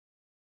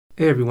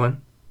Hey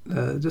everyone.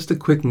 Just a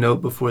quick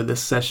note before this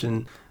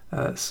session.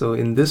 So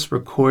in this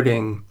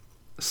recording,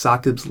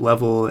 Saqib's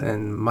level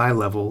and my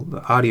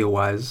level, audio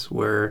wise,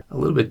 were a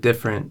little bit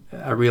different.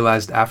 I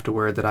realized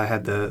afterward that I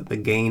had the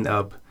gain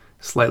up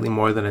slightly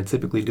more than I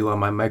typically do on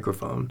my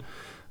microphone.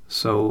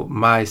 So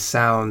my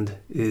sound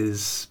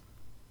is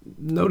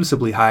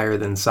noticeably higher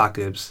than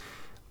Saqib's.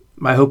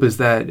 My hope is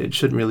that it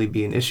shouldn't really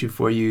be an issue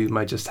for you. You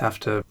might just have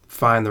to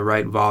find the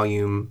right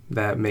volume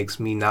that makes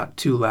me not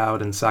too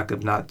loud and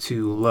Saqib not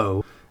too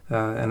low.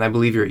 And I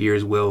believe your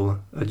ears will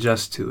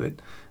adjust to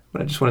it.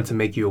 But I just wanted to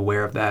make you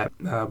aware of that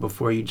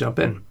before you jump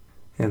in.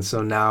 And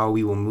so now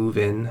we will move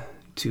in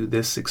to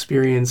this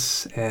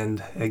experience.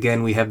 And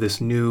again, we have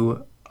this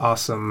new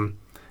awesome,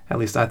 at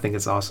least I think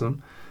it's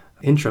awesome,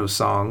 intro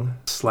song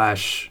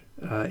slash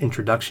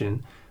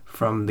introduction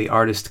from the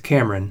artist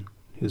Cameron,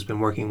 who's been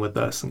working with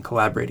us and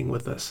collaborating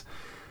with us.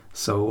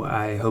 So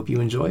I hope you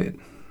enjoy it.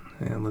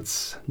 And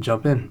let's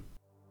jump in.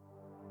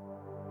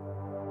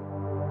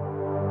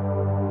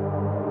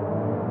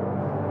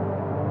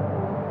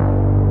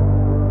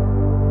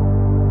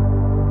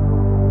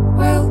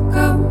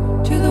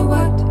 Welcome to the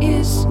What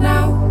Is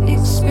Now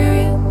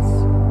experience.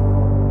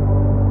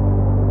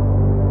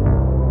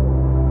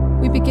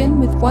 We begin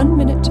with 1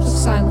 minute of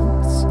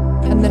silence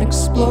and then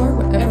explore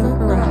whatever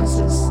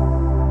arises.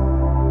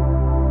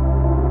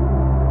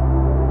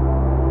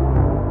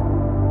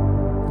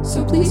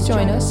 So please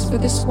join us for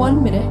this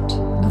 1 minute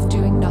of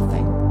doing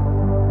nothing.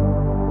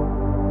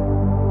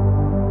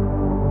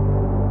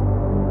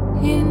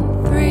 In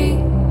 3,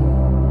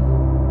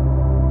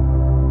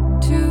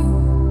 2,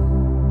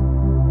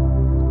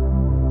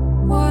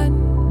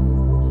 1.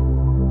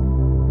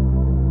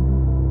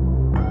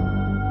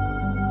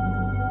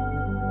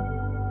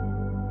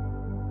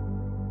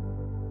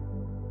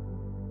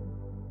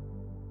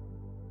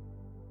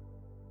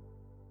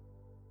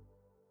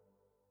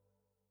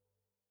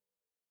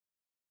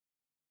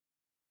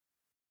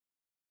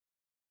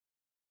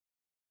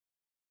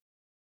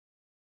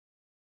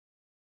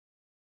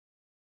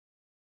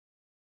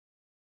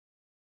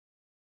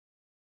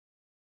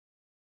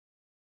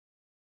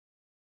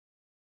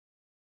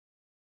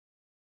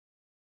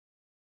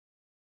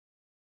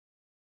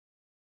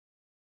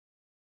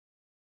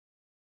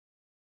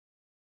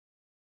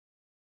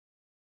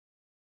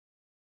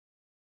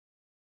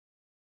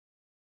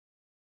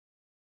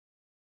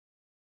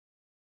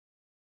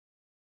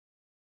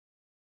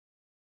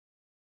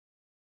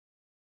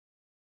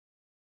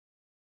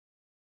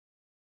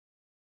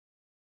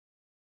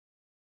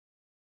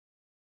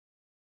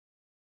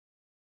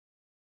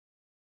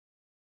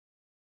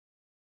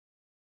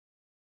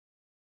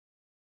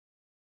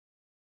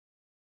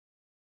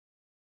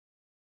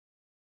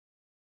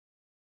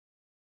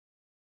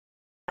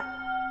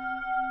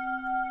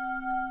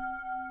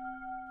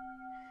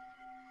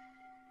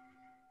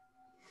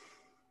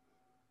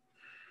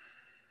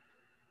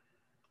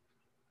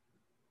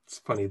 It's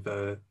funny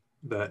the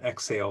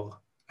exhale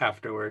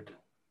afterward.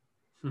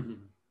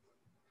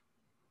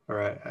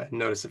 Or I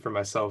noticed it for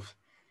myself.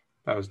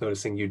 I was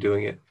noticing you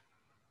doing it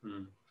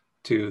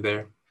too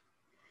there.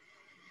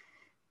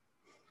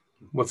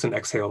 What's an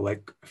exhale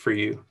like for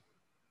you?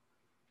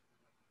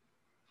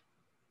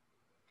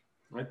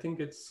 I think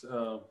it's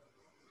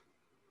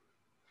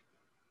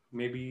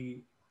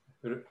maybe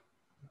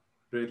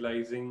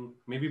realizing,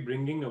 maybe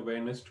bringing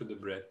awareness to the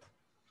breath.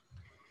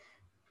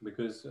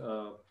 Because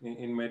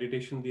in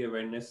meditation, the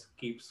awareness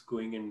keeps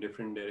going in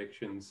different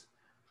directions.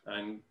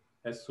 And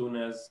as soon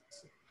as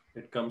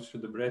it comes to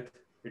the breath,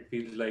 it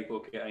feels like,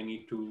 okay, I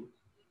need to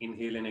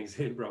inhale and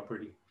exhale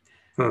properly.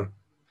 Huh.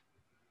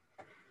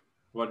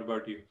 What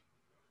about you?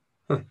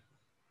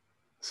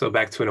 So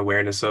back to an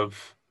awareness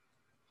of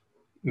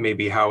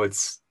maybe how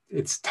it's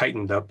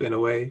tightened up in a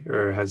way,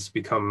 or has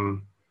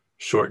become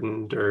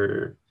shortened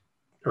or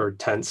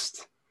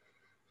tensed.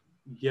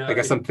 Yeah, I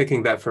guess I'm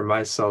thinking that for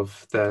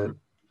myself, that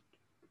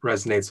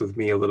resonates with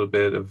me a little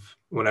bit of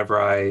whenever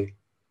I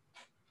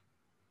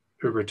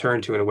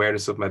return to an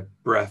awareness of my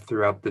breath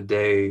throughout the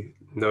day,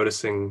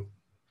 noticing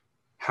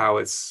how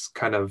it's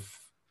kind of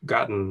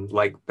gotten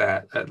like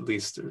that, at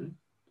least,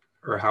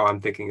 or how I'm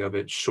thinking of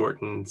it,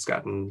 shortened, it's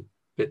gotten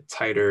a bit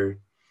tighter.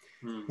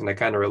 And I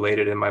kind of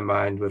related in my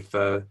mind with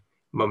the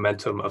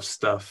momentum of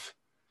stuff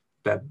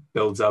that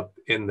builds up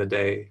in the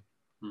day,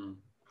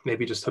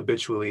 maybe just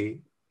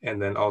habitually, and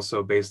then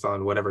also based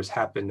on whatever's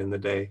happened in the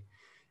day.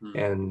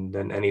 And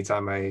then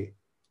anytime I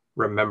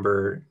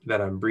remember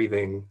that I'm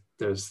breathing,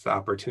 there's the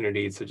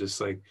opportunity to just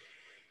like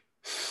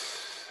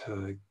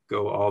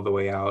go all the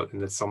way out.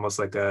 And it's almost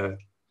like a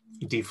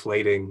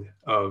deflating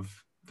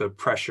of the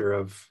pressure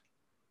of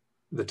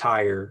the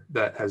tire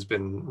that has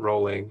been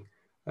rolling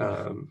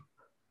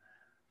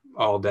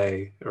all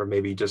day, or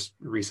maybe just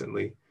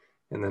recently.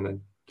 And then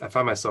I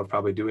find myself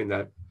probably doing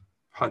that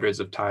hundreds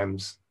of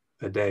times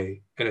a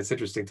day. And it's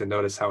interesting to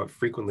notice how it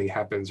frequently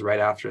happens right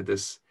after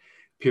this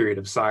period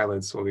of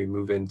silence when we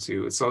move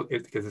into it. So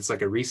because it's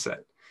like a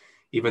reset.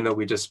 Even though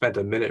we just spent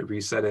a minute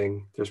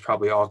resetting, there's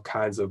probably all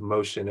kinds of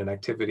motion and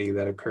activity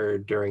that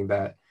occurred during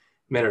that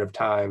minute of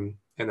time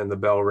and then the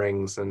bell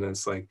rings, and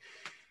it's like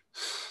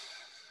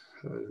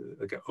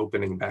an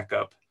opening back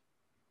up.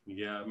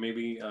 Yeah,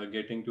 maybe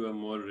getting to a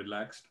more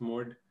relaxed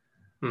mode.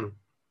 Hmm.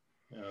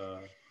 Uh,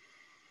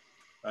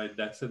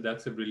 that's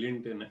a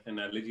brilliant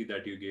analogy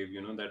that you gave.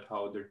 You know, that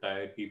how the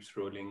tire keeps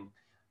rolling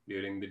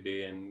during the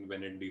day, and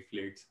when it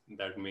deflates,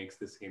 that makes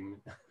the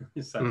same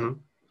sound.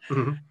 Mm-hmm.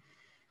 Mm-hmm.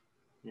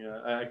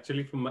 Yeah,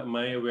 actually, from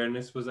my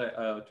awareness was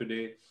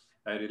today,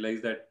 I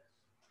realized that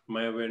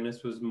my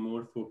awareness was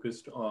more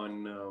focused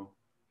on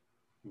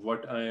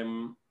what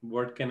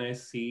can I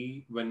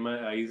see when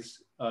my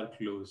eyes are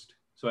closed.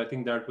 So I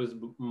think that was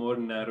more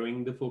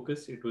narrowing the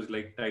focus. It was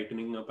like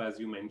tightening up, as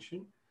you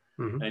mentioned.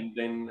 Mm-hmm. And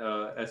then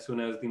as soon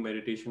as the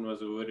meditation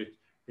was over, it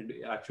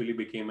actually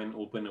became an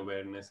open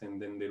awareness,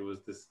 and then there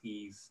was this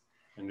ease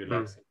and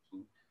relaxation.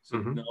 So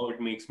Mm-hmm. now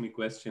it makes me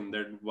question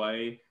that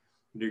why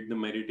did the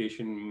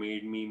meditation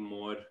made me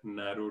more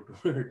narrow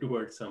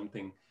towards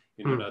something,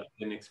 Mm-hmm. rather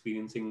than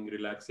experiencing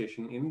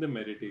relaxation in the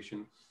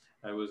meditation,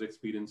 I was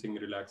experiencing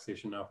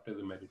relaxation after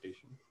the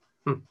meditation.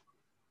 Hmm.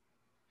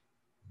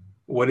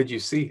 What did you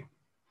see,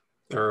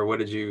 or what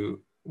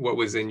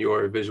was in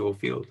your visual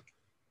field?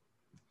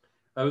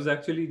 I was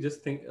actually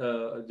just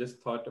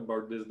thought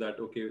about this, that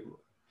okay,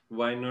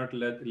 why not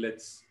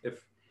let's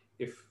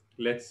if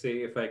let's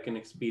say if I can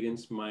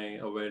experience my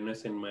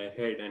awareness in my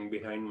head and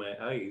behind my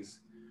eyes,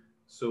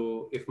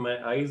 so if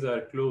my eyes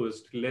are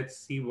closed, let's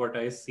see what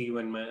I see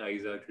when my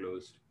eyes are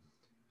closed.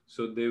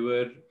 So there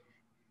were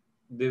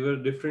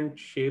different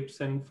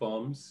shapes and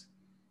forms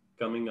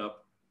coming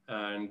up,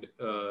 and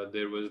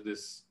there was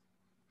this,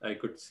 I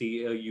could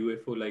see a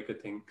UFO like a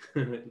thing,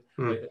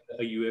 Hmm.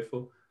 a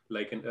UFO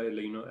like an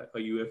a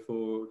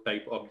UFO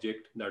type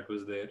object that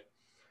was there.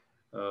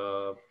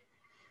 Uh,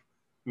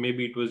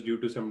 Maybe it was due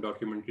to some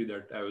documentary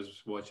that I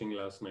was watching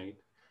last night.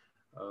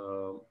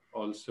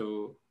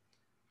 Also,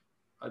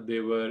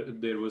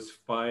 there was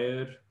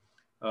fire,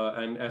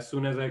 and as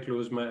soon as I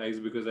closed my eyes,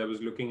 because I was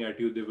looking at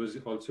you, there was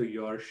also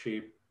your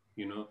shape,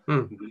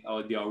 Hmm.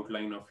 the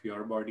outline of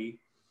your body,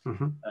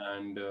 Mm-hmm.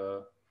 and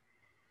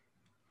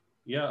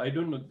yeah, I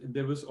don't know.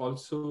 There was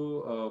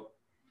also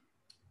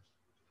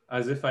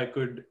as if I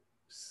could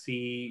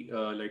see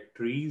like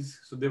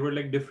trees. So there were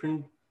like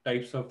different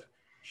types of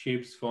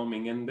shapes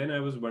forming, and then I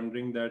was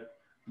wondering that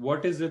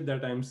what is it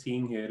that I'm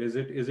seeing here? Is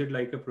it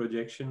like a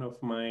projection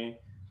of my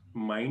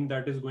mind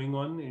that is going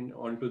on in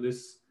onto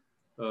this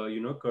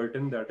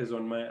curtain that is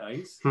on my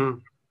eyes? Hmm.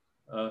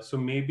 So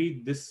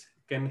maybe this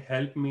can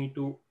help me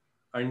to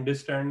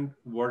understand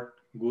what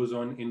goes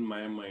on in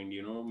my mind.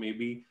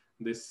 Maybe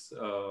this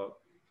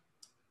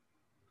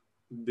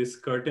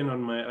curtain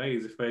on my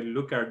eyes, if I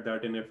look at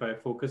that and if I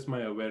focus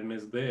my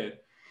awareness there,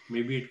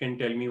 maybe it can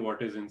tell me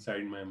what is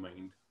inside my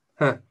mind.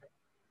 Huh.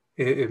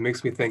 It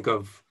makes me think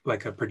of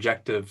like a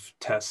projective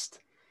test,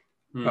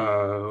 Hmm.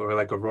 or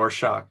like a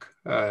Rorschach.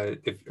 Are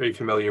you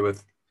familiar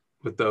with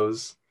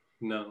those?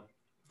 No.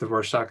 The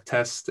Rorschach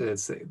test.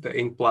 It's the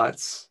ink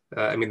blots.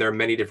 I mean, there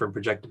are many different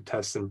projective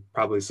tests, and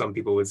probably some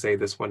people would say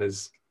this one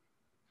is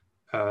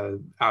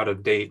out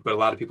of date, but a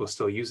lot of people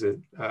still use it.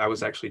 I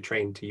was actually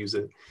trained to use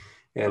it,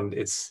 and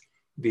Okay. it's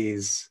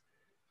these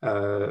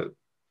uh,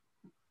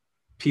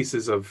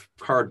 pieces of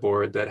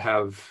cardboard that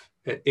have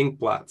ink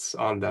blots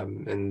on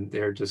them, and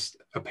they're just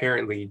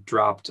apparently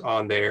dropped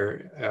on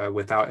there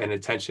without an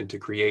intention to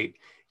create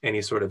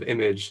any sort of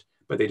image,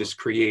 but they just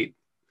create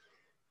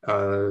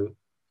uh,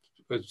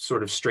 a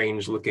sort of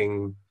strange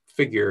looking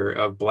figure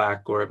of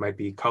black, or it might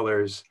be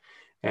colors.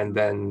 And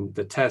then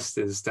the test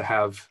is to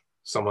have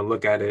someone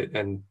look at it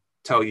and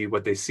tell you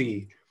what they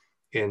see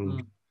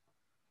in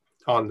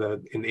Hmm. in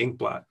the ink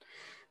blot.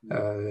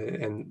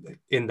 And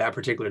in that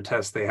particular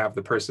test, they have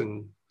the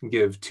person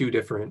give two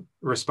different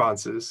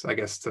responses, I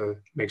guess, to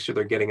make sure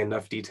they're getting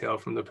enough detail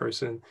from the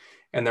person.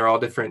 And they're all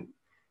different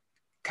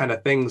kind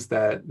of things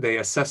that they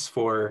assess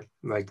for.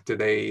 Like, do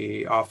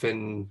they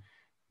often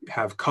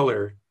have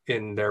color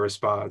in their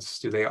response?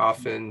 Do they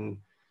often,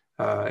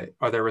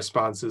 are their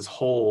responses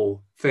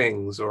whole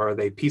things, or are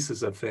they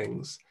pieces of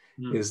things?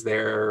 Hmm. Is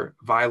there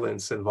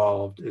violence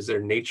involved? Is there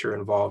nature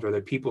involved? Are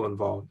there people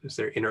involved? Is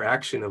there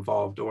interaction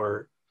involved,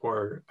 or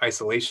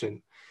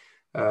isolation?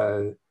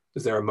 Uh,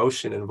 is there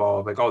emotion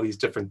involved? Like all these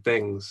different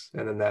things,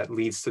 and then that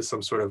leads to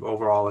some sort of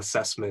overall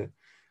assessment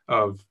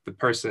of the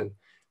person.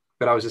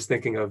 But I was just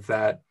thinking of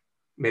that,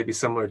 maybe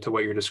similar to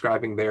what you're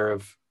describing there,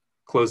 of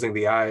closing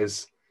the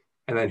eyes,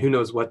 and then who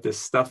knows what this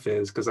stuff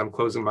is, because I'm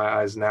closing my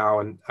eyes now,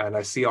 and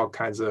I see all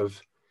kinds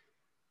of,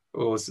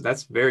 well,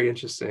 that's very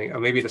interesting. Or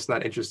maybe that's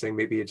not interesting.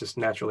 Maybe it just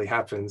naturally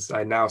happens.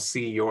 I now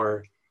see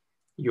your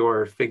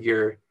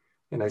figure,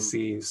 and I Hmm.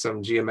 see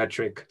some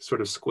geometric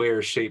sort of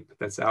square shape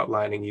that's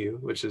outlining you,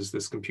 which is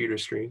this computer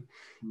screen.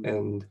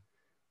 Hmm.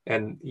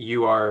 And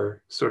you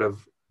are sort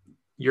of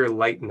your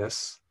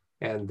lightness,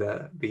 and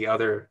the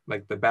other,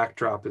 like the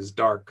backdrop, is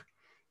dark.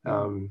 Hmm.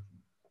 Um,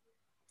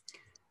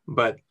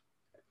 but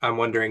I'm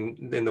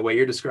wondering, in the way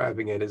you're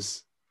describing it,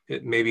 is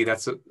it maybe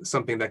that's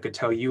something that could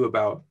tell you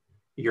about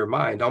your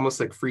mind, almost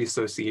like free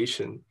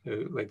association.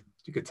 Like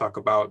you could talk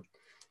about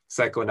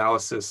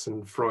psychoanalysis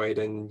and Freud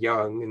and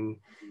Jung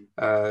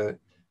and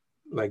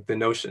like the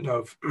notion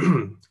of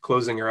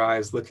closing your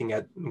eyes, looking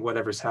at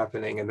whatever's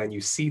happening, and then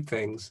you see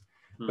things.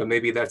 But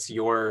maybe that's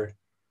your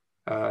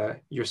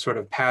sort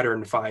of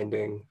pattern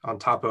finding on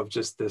top of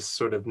just this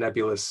sort of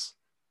nebulous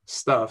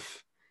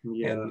stuff.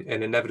 And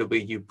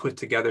inevitably you put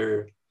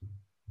together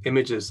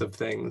images of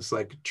things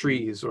like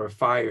trees or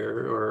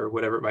fire or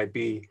whatever it might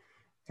be.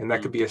 And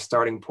that could be a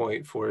starting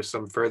point for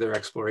some further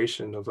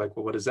exploration of like,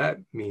 well, what does that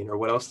mean? Or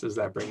what else does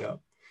that bring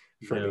up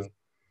for me?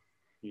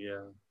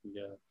 Yeah.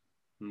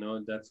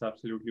 No, that's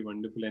absolutely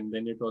wonderful. And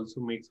then it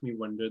also makes me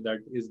wonder that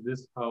is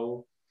this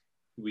how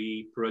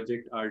we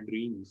project our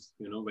dreams,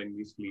 when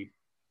we sleep?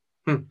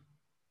 The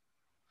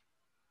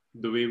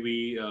way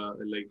we,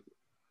 like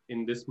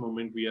in this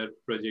moment, we are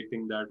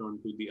projecting that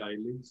onto the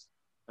eyelids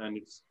and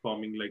it's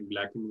forming like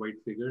black and white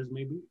figures,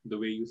 maybe. The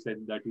way you said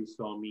that you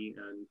saw me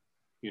and,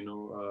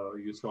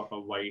 you saw a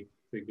white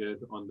figure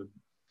on the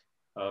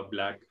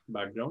black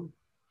background.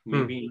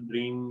 Maybe in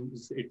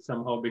dreams, it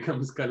somehow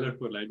becomes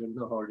colorful. I don't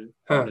know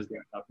how does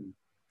that happen.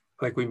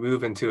 Like we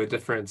move into a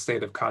different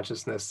state of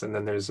consciousness, and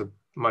then there's a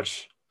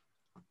much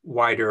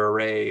wider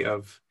array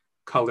of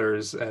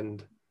colors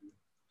and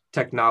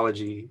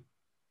technology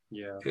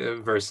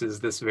versus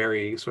this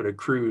very sort of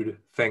crude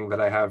thing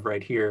that I have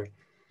right here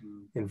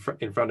in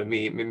front of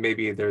me.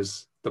 Maybe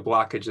there's the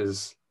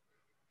blockages,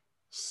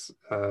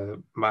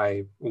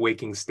 my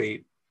waking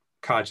state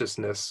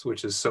consciousness,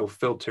 which is so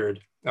filtered.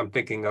 I'm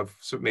thinking of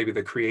maybe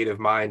the creative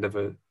mind of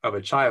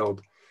a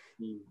child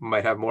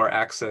might have more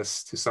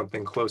access to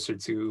something closer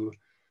to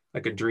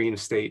like a dream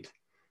state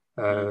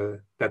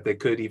that they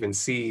could even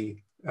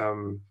see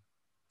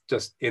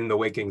just in the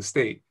waking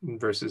state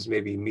versus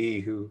maybe me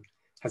who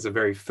has a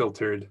very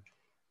filtered,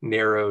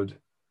 narrowed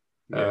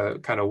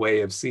kind of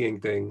way of seeing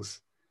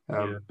things.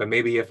 But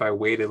maybe if I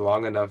waited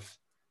long enough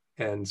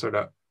and sort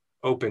of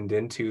opened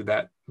into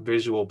that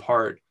visual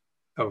part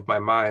of my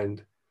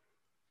mind,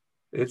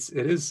 it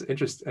is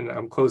interesting. And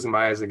I'm closing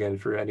my eyes again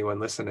for anyone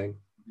listening,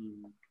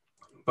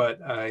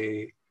 but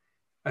I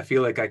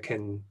feel like I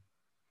can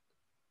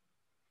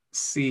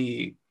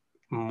see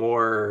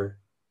more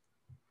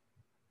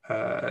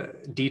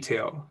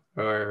detail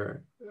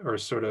or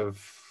sort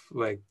of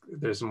like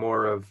there's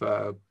more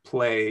of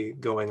play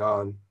going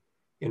on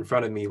in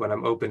front of me when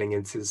I'm opening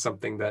into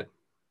something that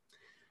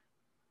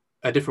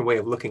a different way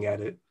of looking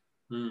at it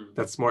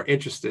that's more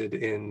interested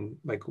in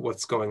like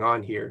what's going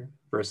on here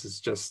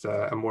versus just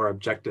a more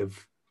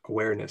objective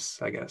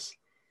awareness, I guess.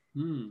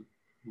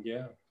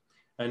 Yeah.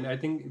 And I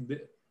think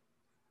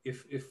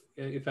if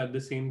at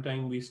the same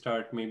time we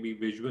start maybe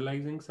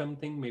visualizing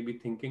something, maybe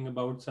thinking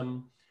about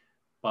some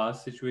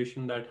past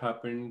situation that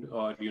happened,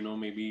 or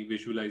maybe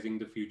visualizing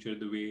the future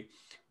the way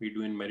we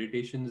do in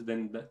meditations,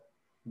 then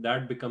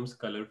that becomes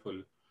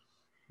colorful.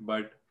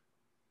 But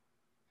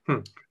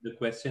the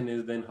question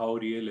is then how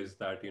real is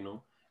that?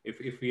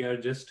 If we are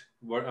just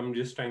I'm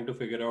just trying to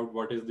figure out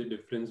what is the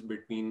difference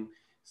between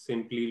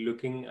simply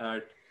looking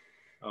at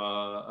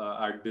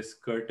this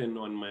curtain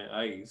on my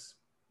eyes,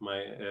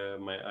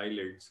 my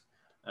eyelids,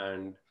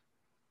 and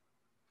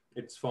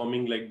it's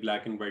forming like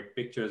black and white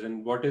pictures,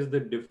 and what is the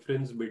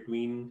difference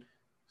between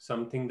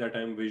something that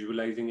I'm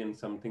visualizing and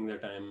something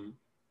that I'm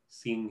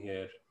seeing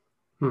here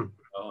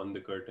on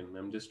the curtain.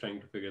 I'm just trying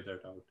to figure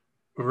that out.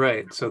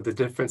 Right. So the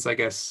difference, I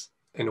guess,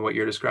 in what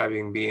you're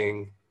describing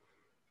being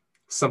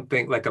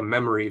something like a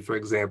memory, for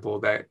example,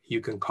 that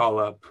you can call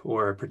up,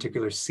 or a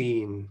particular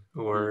scene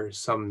or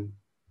some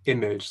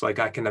image. Like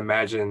I can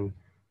imagine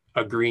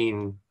a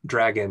green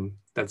dragon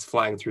that's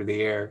flying through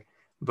the air.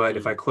 But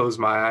if I close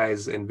my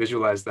eyes and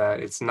visualize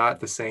that, it's not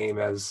the same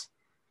as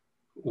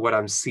what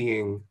I'm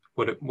seeing,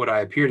 what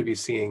I appear to be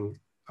seeing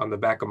on the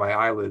back of my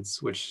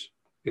eyelids, which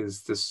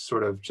is this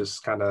sort of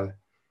just kind of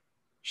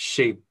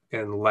shape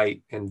and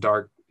light and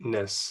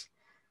darkness.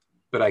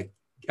 But I,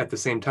 at the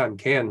same time,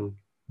 can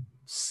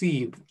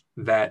see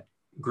that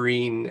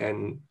green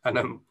and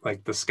I'm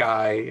like the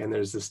sky, and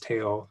there's this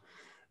tail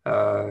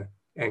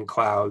and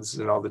clouds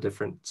and all the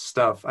different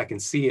stuff. I can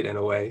see it in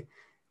a way,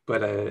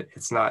 but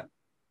it's not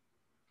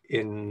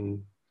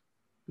in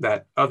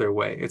that other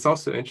way. It's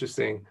also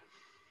interesting.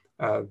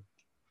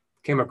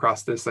 Came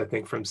across this, I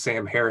think, from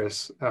Sam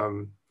Harris,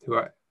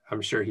 who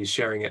I'm sure he's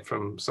sharing it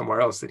from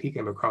somewhere else that he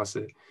came across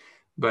it.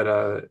 But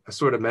a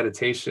sort of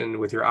meditation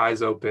with your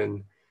eyes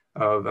open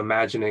of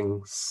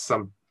imagining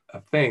a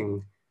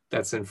thing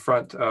that's in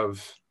front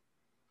of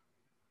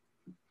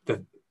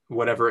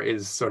whatever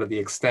is sort of the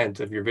extent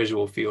of your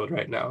visual field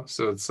right now.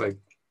 So it's like,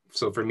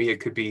 so for me, it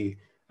could be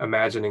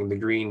imagining the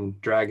green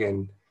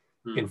dragon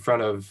in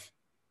front of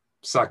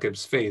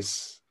Saqib's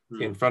face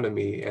in front of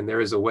me. And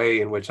there is a way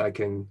in which I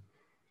can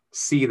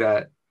see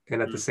that. And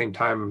at the same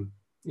time,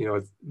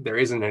 there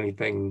isn't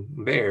anything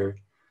there,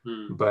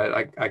 but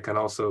I can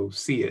also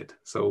see it.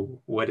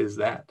 So what is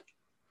that?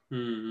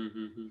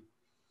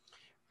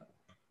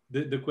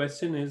 The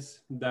question is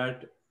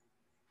that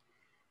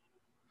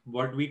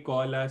what we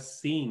call as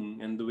seeing,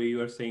 and the way you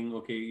are saying,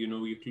 okay,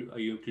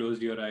 you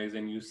closed your eyes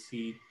and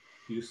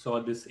you saw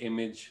this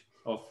image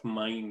of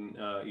mine,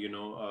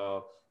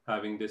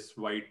 having this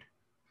white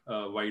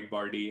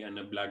body and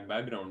a black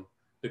background.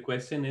 The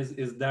question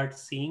is that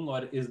seeing,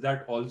 or is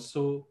that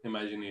also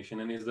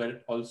imagination, and is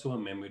that also a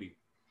memory?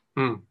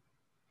 Hmm.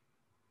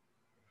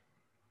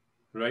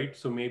 Right?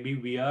 So maybe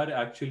we are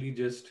actually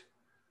just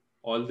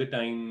all the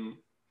time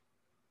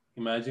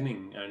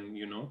imagining and,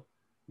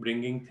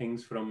 bringing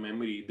things from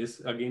memory. This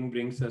again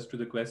brings us to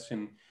the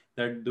question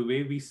that the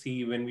way we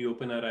see when we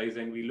open our eyes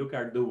and we look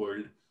at the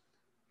world,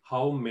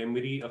 how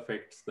memory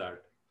affects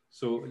that.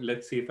 So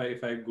let's say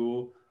if I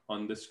go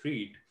on the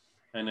street,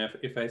 and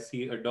if I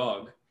see a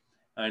dog,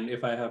 and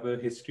if I have a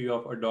history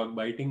of a dog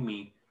biting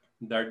me,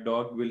 that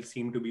dog will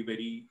seem to be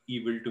very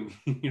evil to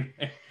me.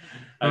 Right?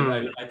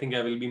 Hmm. I think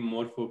I will be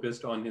more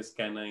focused on his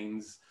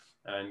canines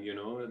and,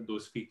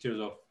 those features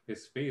of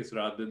his face,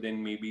 rather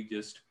than maybe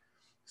just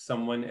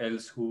someone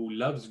else who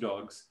loves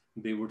dogs.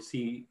 They would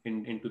see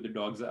into the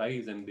dog's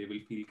eyes and they will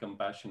feel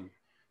compassion.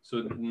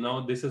 So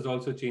now this is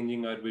also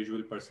changing our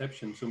visual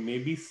perception. So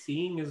maybe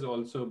seeing is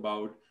also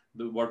about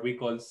what we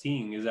call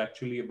seeing is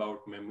actually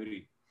about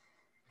memory.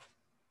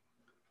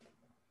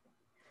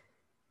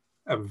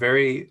 I'm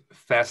very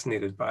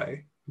fascinated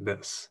by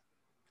this.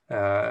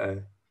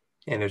 And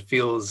it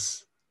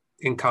feels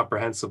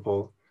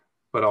incomprehensible,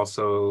 but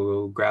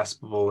also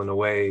graspable in a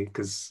way,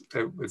 because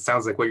it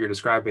sounds like what you're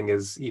describing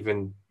is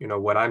even,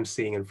 what I'm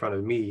seeing in front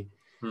of me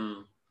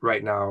Hmm.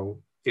 right now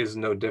is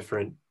no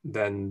different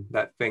than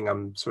that thing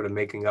I'm sort of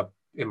making up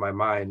in my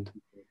mind.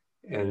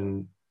 Yeah.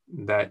 And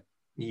that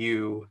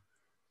you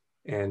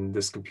and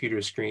this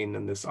computer screen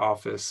and this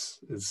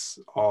office is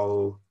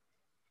all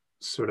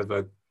sort of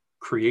a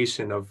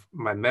creation of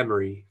my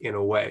memory in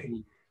a way.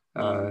 Hmm.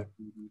 Uh,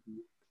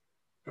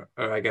 Hmm.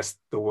 or I guess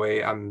the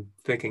way I'm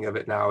thinking of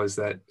it now is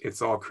that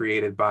it's all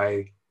created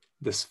by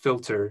this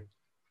filter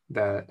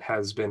that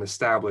has been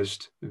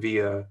established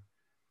via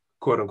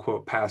quote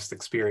unquote past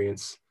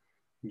experience.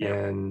 Yeah.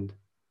 And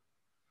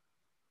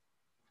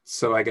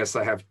so I guess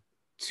I have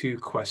two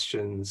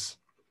questions,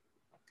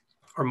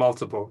 or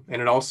multiple.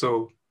 And I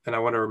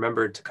want to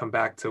remember to come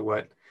back to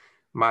what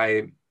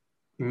my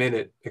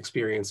minute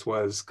experience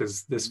was,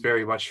 because this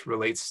very much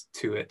relates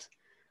to it,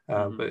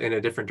 Hmm. but in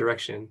a different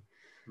direction.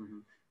 Hmm.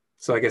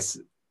 So I guess,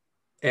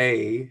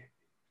 A,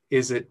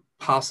 is it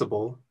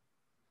possible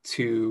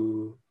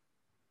to,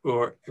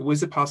 or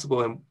was it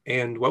possible,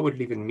 and what would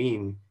it even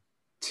mean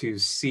to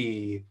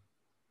see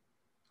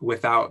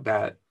without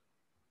that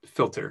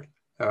filter?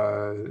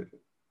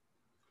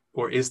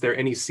 Or is there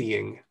any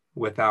seeing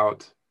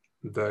without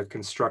the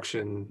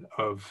construction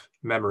of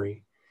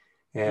memory?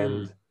 Hmm.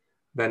 And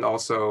then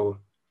also,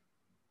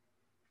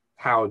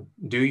 how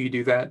do you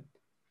do that?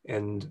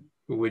 And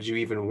would you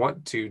even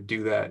want to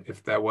do that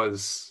if that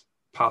was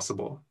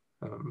possible?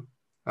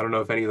 I don't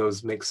know if any of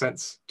those make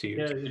sense to you.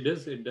 Yeah, it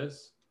does. It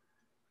does.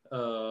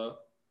 Uh,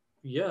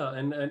 yeah,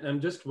 and I'm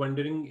just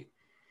wondering,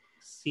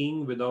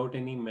 seeing without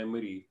any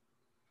memory,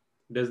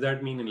 does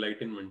that mean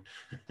enlightenment?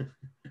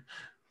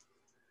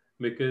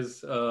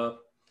 Because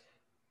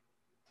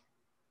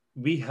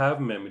we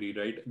have memory,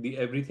 right? The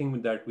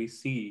everything that we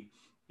see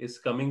is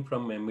coming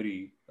from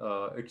memory.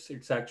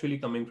 It's actually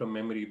coming from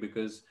memory,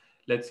 because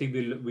let's say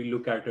we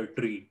look at a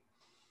tree.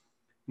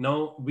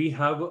 Now we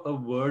have a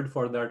word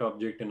for that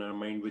object in our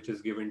mind, which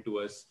is given to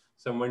us.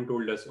 Someone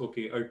told us,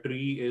 okay, a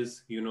tree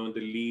is, the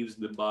leaves,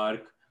 the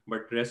bark,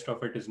 but rest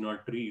of it is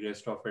not tree.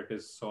 Rest of it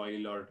is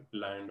soil or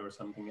land or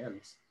something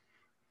else.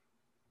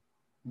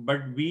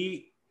 But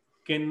we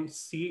can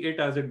see it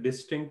as a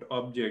distinct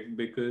object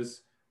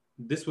because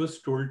this was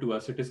told to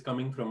us. It is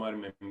coming from our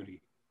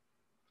memory.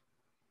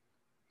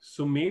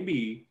 So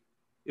maybe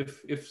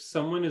if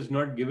someone is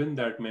not given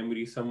that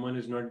memory, someone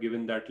is not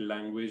given that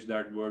language,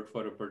 that word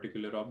for a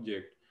particular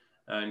object,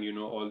 and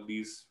all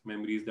these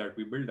memories that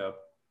we build up,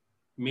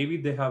 maybe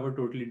they have a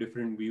totally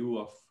different view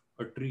of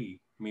a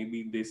tree.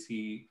 Maybe they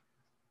see,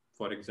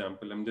 for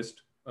example, I'm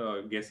just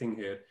guessing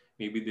here,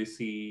 maybe they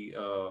see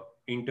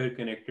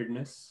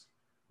interconnectedness,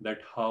 that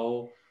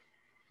how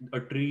a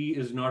tree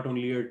is not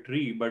only a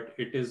tree, but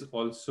it is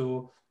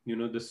also,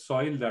 the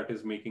soil that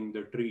is making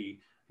the tree.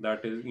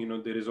 That is,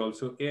 there is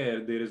also air,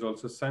 there is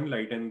also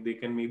sunlight, and they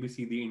can maybe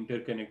see the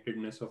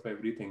interconnectedness of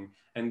everything.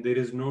 And there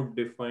is no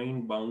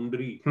defined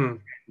boundary Hmm.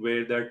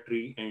 where that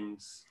tree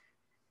ends.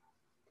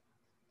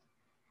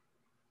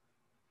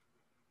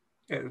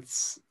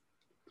 It's,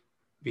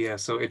 yeah,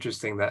 so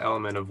interesting, that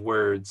element of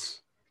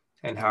words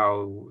and Mm.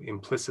 how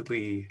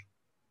implicitly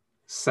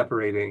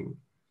separating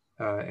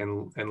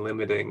and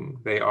limiting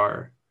they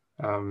are.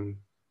 Um,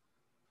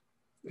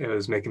 it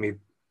was making me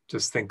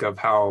just think of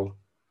how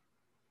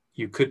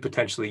you could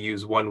potentially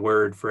use one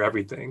word for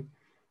everything.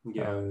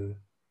 Yeah. Uh,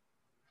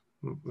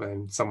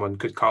 and someone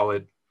could call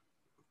it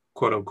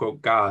quote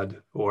unquote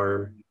God,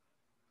 or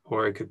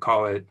it could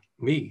call it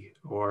me,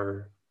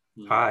 or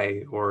Mm.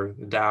 I, or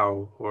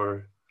Tao,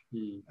 or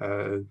Mm.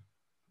 uh,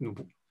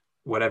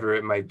 whatever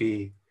it might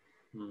be.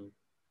 Mm.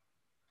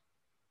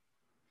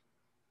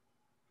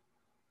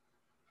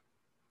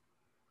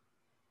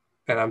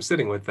 And I'm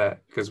sitting with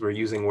that because we're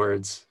using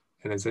words,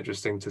 and it's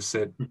interesting to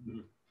sit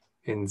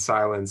in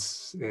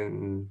silence,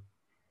 in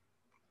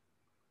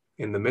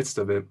the midst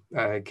of it,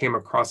 I came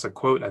across a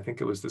quote. I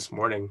think it was this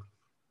morning.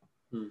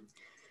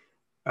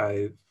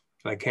 I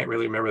can't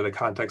really remember the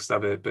context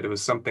of it, but it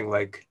was something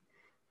like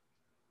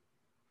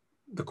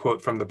the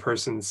quote from the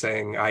person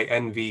saying, I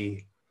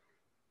envy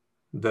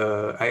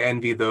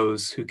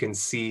those who can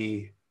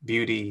see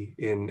beauty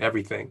in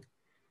everything.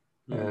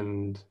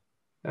 And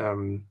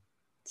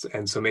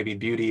so maybe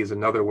beauty is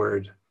another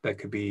word that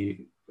could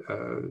be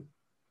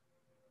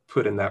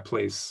put in that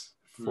place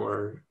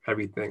for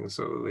everything.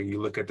 So like, you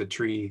look at the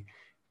tree,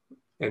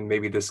 and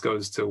maybe this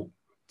goes to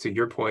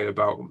your point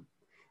about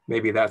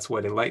maybe that's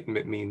what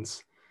enlightenment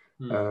means.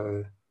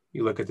 You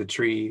look at the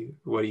tree,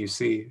 what do you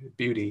see?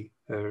 Beauty.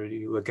 Or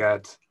you look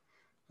at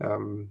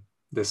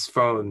this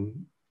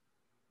phone,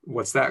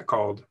 what's that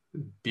called?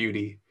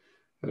 Beauty.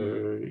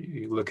 Or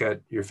you look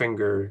at your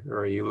finger,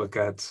 or you look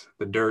at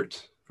the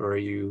dirt, or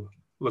you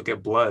look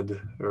at blood,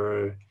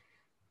 or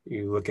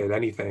you look at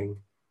anything,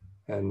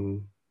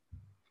 and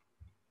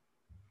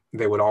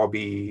they would all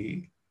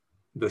be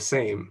the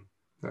same.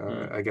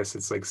 I guess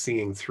it's like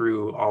seeing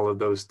through all of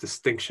those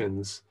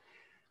distinctions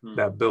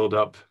that build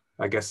up,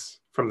 I guess,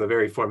 from the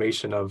very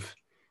formation of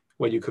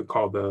what you could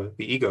call the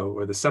ego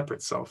or the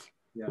separate self,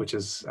 which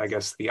is, I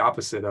guess, the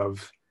opposite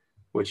of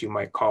what you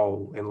might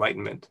call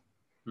enlightenment.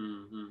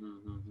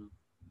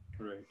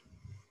 Right.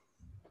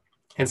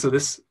 And so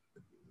this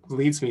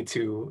leads me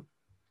to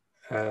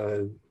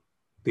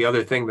the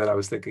other thing that I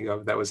was thinking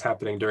of that was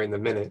happening during the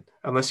minute,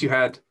 unless you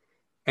had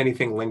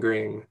anything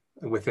lingering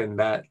within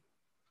that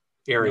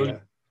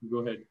area.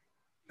 No, go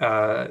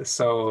ahead.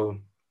 So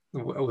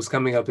what was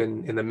coming up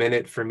in the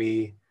minute for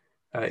me,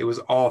 it was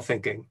all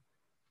thinking,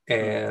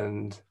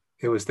 and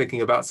it was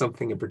thinking about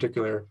something in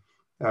particular,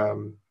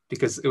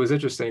 because it was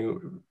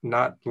interesting.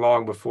 Not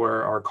long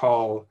before our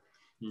call,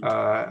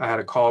 I had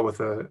a call with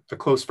a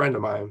close friend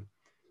of mine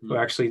who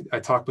actually, I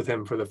talked with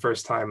him for the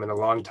first time in a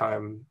long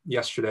time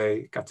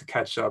yesterday, got to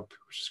catch up,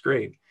 which is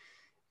great.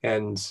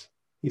 And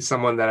he's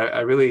someone that I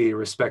really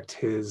respect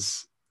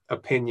his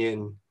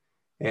opinion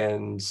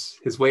and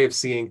his way of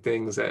seeing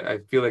things. I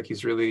feel like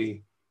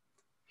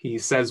he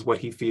says what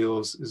he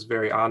feels, is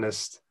very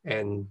honest,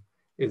 and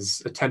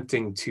is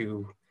attempting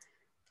to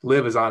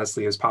live as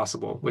honestly as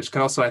possible, which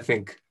can also, I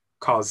think,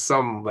 cause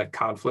some like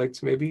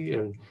conflict maybe,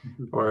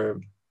 or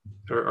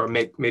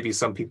make maybe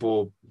some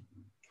people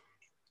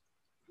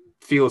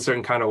feel a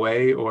certain kind of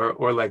way,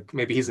 or like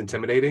maybe he's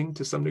intimidating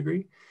to some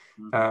degree.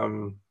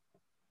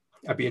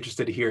 I'd be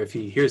interested to hear, if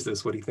he hears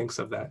this, what he thinks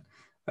of that.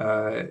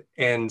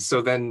 And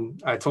so then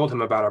I told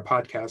him about our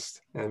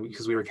podcast, and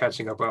because we were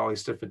catching up on all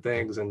these different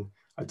things, and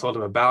I told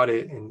him about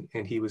it,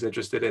 and he was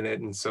interested in it.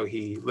 And so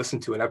he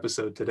listened to an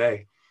episode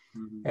today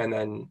and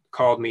then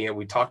called me, and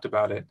we talked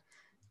about it.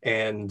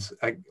 And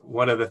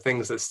one of the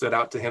things that stood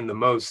out to him the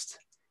most,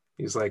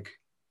 he's like,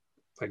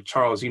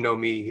 Charles, you know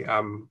me,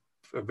 I'm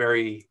a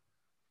very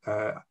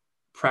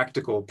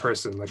practical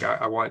person. Like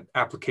I want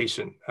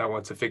application. I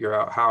want to figure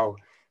out how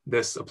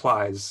this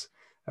applies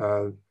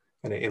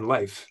in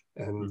life.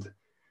 And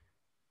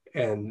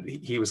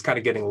he was kind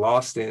of getting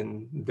lost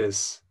in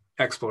this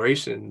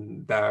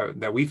exploration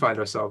that we find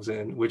ourselves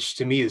in, which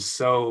to me is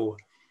so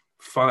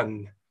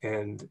fun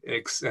and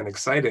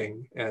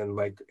exciting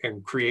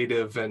and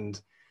creative.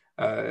 And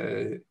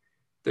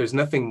there's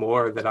nothing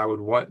more that I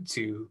would want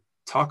to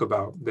talk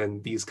about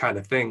than these kind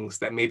of things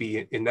that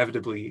maybe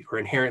inevitably or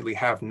inherently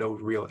have no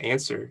real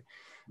answer,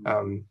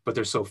 but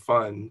they're so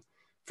fun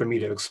for me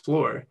to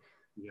explore.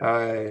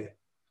 And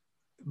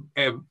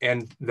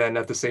then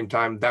at the same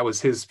time, that was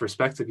his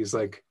perspective. He's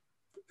like,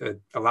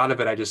 a lot of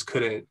it I just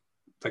couldn't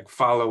like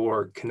follow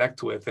or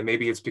connect with, and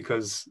maybe it's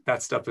because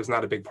that stuff is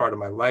not a big part of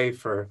my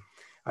life, or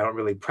I don't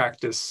really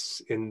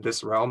practice in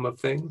this realm of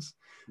things.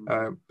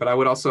 But I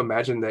would also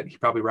imagine that he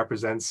probably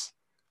represents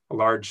a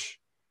large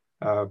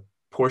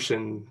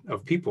portion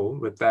of people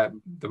with the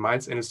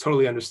mindset, and it's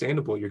totally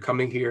understandable. You're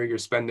coming here, you're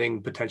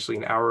spending potentially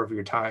an hour of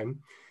your time,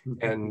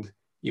 and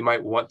you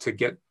might want to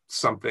get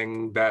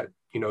something that,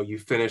 you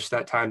finish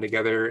that time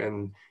together,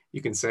 and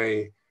you can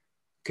say,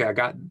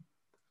 okay,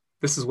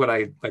 this is what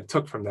I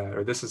took from that,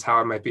 or this is how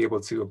I might be able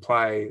to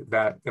apply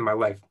that in my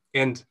life.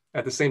 And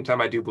at the same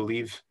time, I do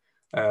believe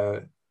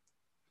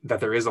that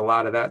there is a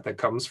lot of that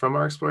comes from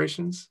our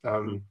explorations.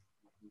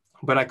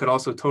 But I could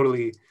also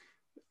totally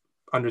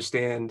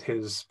understand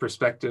his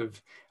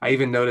perspective. I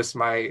even noticed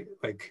my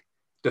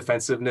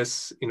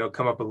defensiveness,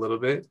 come up a little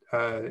bit,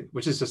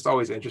 which is just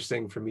always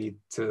interesting for me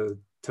to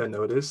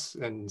notice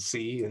and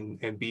see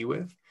and be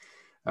with.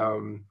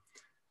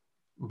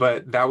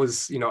 But that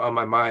was, on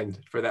my mind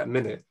for that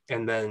minute.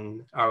 And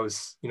then I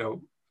was,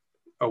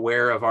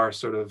 aware of our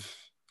sort of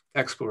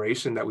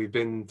exploration that we've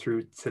been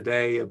through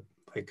today, of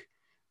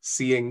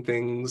seeing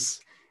things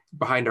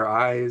behind our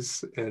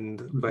eyes,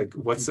 and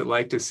what's it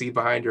like to see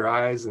behind your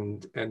eyes,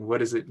 and what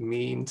does it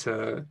mean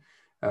to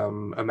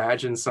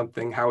imagine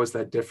something? How is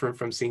that different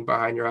from seeing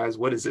behind your eyes?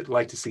 What is it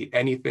like to see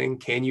anything?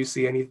 Can you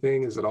see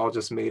anything? Is it all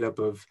just made up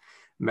of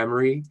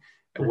memory?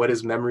 what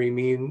does memory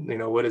mean?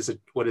 What is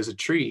a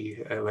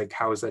tree? Like,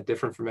 how is that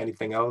different from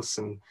anything else?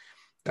 And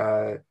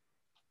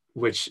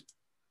which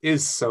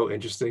is so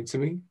interesting to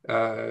me.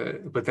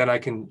 But then I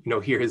can,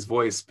 hear his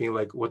voice being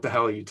like, what the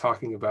hell are you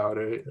talking about?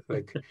 Or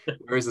like,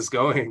 where is this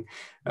going?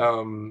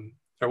 Or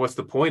what's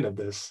the point of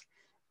this?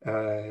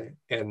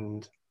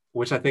 And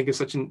which I think is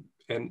such an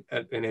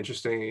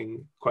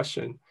interesting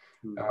question.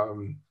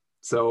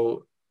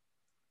 So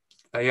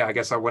yeah, I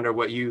guess I wonder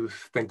what you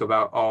think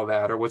about all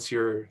that, or what's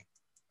your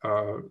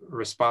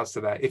response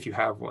to that, if you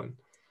have one.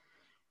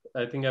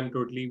 I think I'm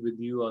totally with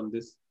you on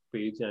this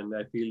page, and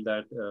I feel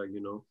that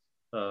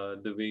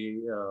the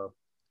way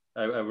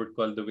I would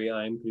call the way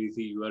I'm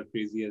crazy, you are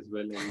crazy as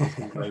well, and this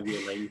is why we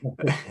align.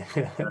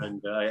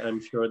 And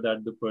I'm sure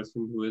that the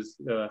person who is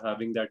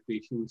having that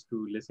patience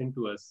to listen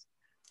to us,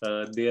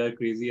 they are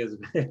crazy as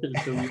well.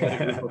 So we are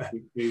a group of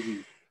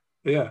crazy.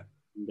 Yeah.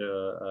 And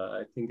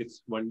I think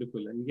it's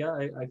wonderful. And yeah,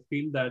 I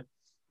feel that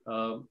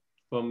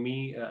for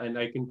me, and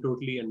I can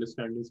totally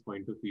understand his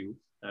point of view.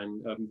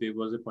 And there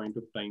was a point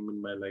of time in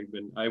my life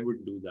when I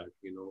would do that.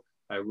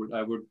 I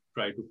would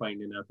try to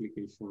find an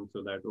application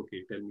so that,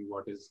 okay, tell me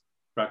what is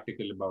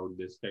practical about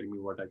this. Tell me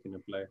what I can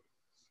apply.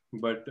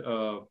 But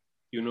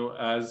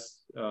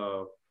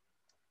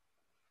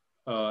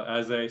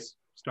as I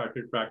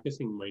started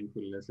practicing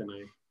mindfulness, and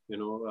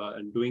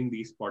and doing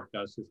these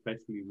podcasts,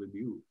 especially with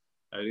you,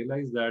 I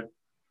realized that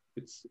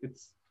it's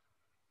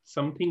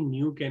something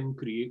new can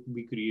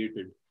be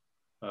created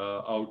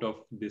out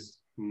of this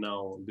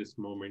now, this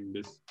moment,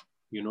 this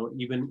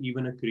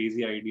even a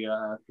crazy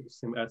idea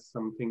as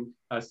something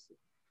as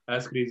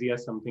crazy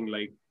as something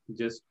like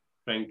just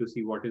trying to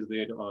see what is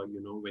there, or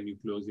when you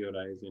close your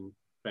eyes and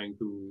trying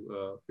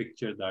to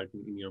picture that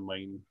in your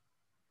mind.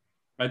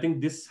 I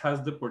think this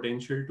has the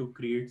potential to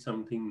create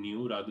something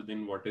new rather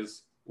than what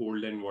is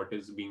old and what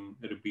is being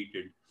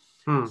repeated.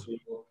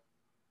 So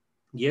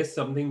yes,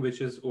 something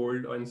which is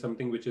old and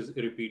something which is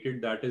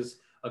repeated, that is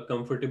a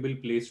comfortable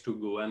place to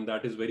go, and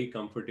that is very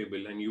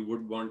comfortable, and you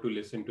would want to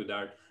listen to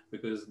that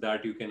because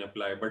that you can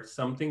apply. But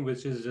something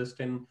which is just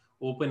an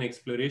open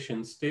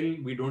exploration, still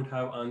we don't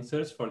have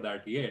answers for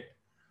that yet,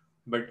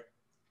 but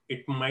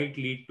it might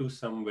lead to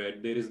somewhere.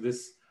 There is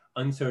this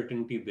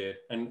uncertainty there,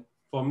 and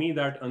for me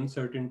that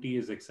uncertainty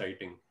is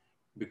exciting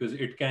because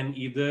it can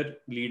either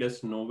lead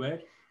us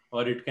nowhere,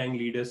 or it can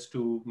lead us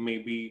to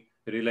maybe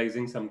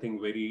realizing something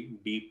very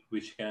deep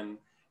which can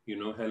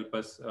help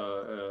us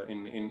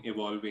in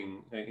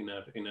evolving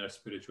in our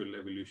spiritual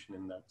evolution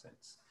in that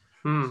sense.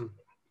 So,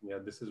 yeah,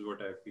 this is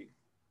what I feel.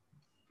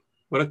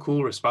 What a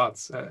cool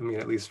response. I mean,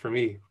 at least for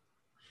me.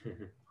 So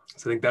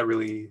I think that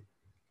really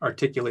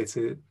articulates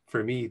it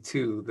for me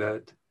too,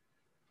 that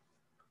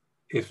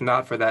if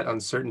not for that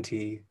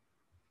uncertainty,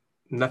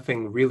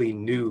 nothing really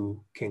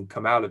new can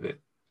come out of it.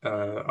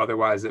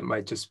 Otherwise, it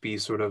might just be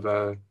sort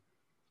of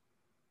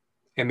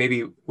and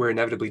maybe we're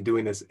inevitably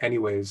doing this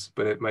anyways,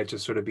 but it might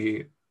just sort of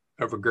be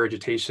a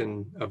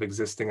regurgitation of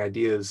existing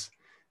ideas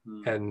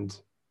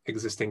and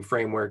existing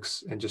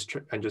frameworks, and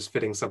just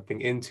fitting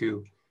something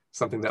into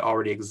something that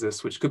already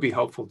exists, which could be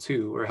helpful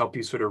too, or help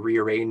you sort of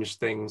rearrange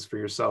things for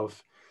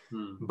yourself.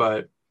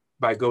 But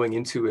by going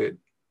into it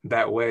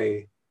that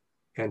way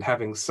and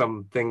having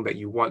something that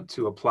you want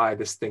to apply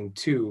this thing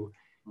to,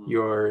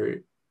 you're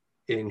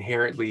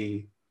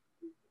inherently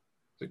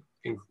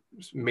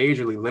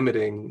majorly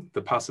limiting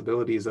the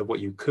possibilities of what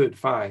you could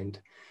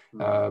find.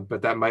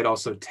 But that might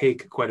also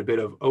take quite a bit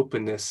of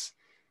openness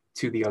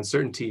to the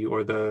uncertainty,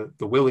 or the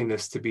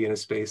willingness to be in a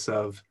space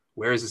of,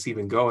 where is this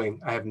even going?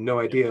 I have no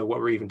idea what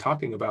we're even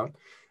talking about.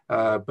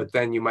 But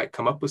then you might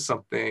come up with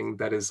something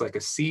that is like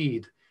a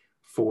seed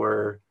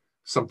for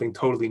something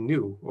totally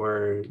new,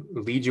 or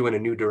lead you in a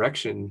new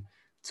direction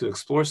to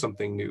explore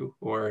something new,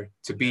 or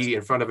to be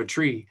in front of a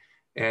tree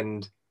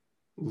and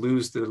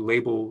lose the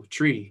label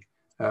tree.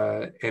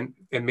 And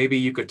maybe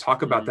you could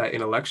talk about that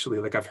intellectually.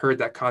 Like, I've heard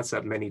that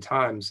concept many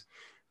times,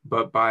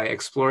 but by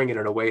exploring it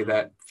in a way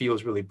that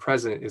feels really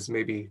present is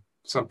maybe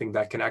something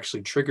that can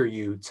actually trigger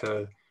you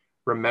to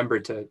remember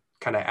to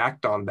kind of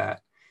act on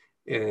that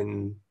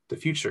in the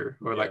future,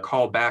 or like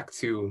call back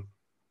to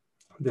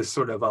this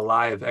sort of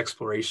alive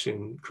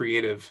exploration,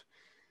 creative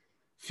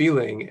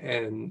feeling,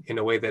 and in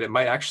a way that it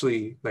might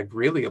actually like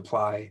really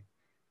apply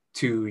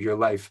to your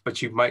life,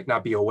 but you might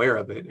not be aware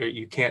of it, or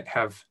you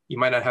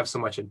might not have so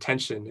much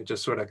intention. It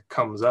just sort of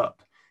comes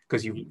up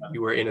because you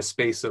were in a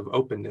space of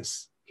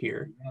openness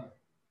here.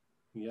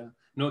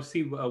 No,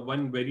 see,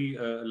 one very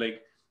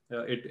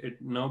it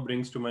now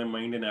brings to my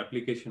mind an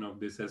application of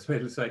this as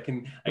well. So I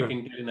can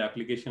get an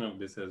application of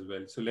this as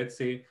well. So let's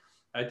say,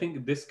 I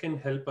think this can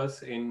help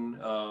us in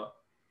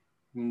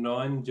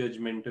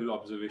non-judgmental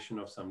observation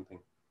of something.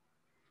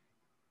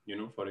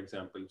 For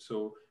example,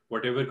 so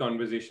whatever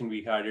conversation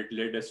we had, it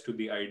led us to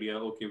the idea,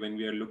 okay, when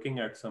we are looking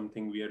at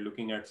something, we are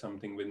looking at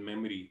something with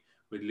memory,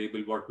 with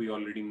label, what we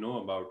already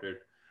know about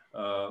it.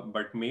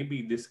 But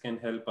maybe this can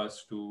help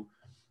us to,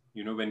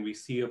 when we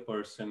see a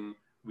person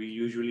we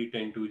usually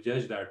tend to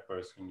judge that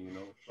person,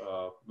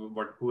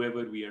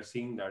 whoever we are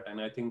seeing that.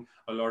 And I think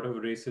a lot of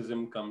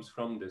racism comes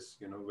from this,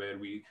 where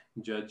we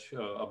judge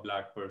a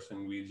black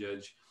person, we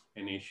judge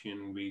an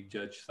Asian, we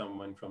judge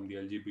someone from the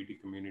LGBT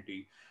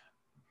community.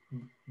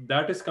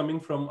 That is coming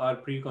from our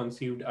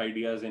preconceived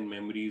ideas and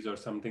memories, or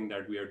something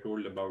that we are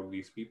told about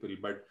these people.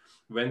 But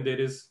when there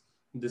is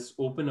this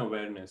open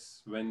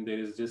awareness, when there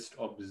is just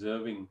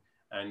observing,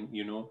 and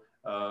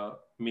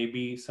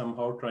maybe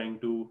somehow trying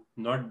to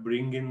not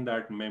bring in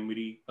that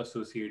memory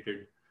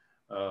associated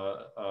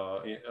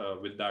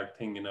with that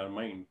thing in our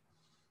mind,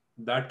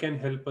 that can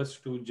help us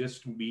to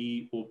just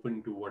be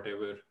open to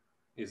whatever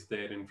is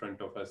there in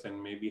front of us,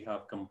 and maybe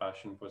have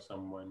compassion for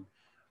someone,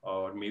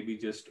 or maybe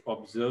just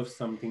observe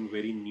something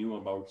very new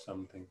about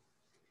something.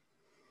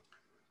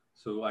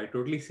 So I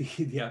totally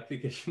see the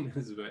application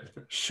as well.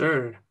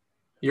 Sure.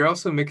 You're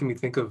also making me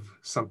think of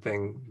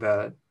something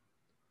that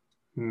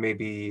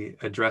maybe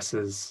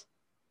addresses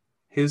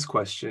his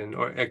question,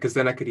 or because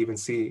then I could even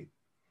see,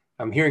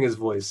 I'm hearing his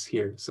voice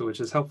here, so which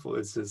is helpful.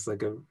 It's just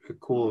like a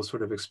cool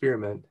sort of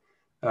experiment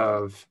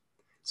of,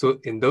 so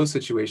in those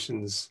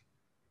situations,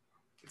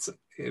 it's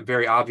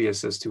very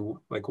obvious as to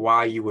like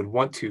why you would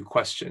want to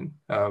question,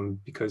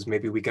 because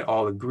maybe we can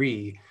all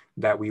agree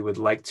that we would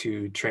like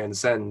to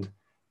transcend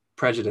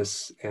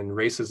prejudice and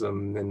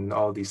racism and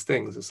all these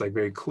things. It's like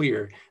very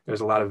clear.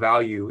 There's a lot of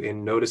value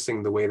in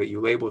noticing the way that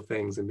you label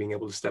things and being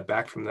able to step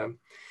back from them.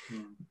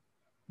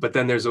 But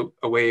then there's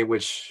a way in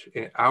which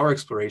in our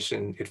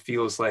exploration, it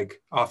feels like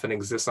often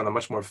exists on a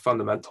much more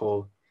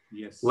fundamental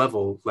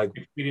level, like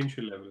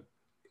experiential level.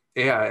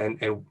 Yeah.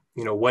 And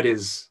what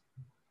is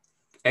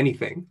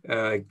anything,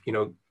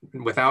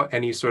 without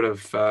any sort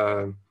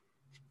of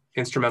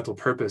instrumental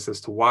purpose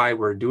as to why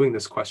we're doing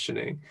this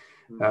questioning,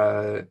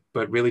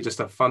 but really just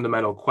a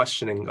fundamental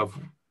questioning of,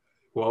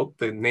 well,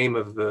 the name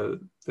of the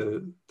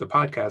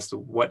podcast,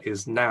 what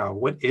is now?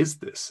 What is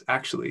this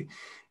actually?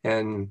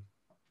 And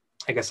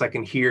I guess I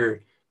can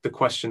hear the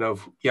question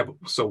of, yeah,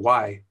 so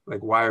why?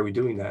 Like, why are we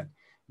doing that?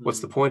 What's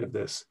the point of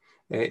this?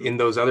 In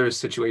those other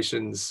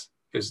situations,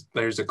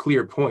 there's a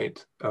clear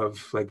point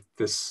of like,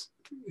 this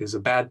is a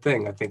bad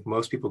thing. I think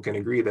most people can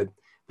agree that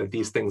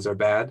these things are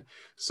bad.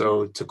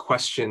 So to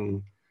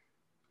question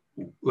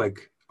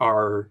like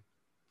our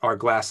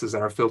glasses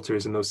and our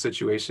filters in those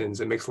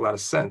situations, it makes a lot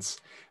of sense.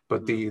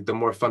 But the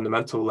more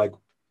fundamental, like,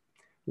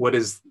 what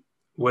is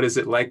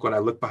it like when I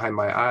look behind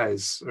my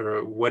eyes,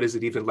 or what is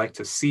it even like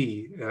to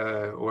see,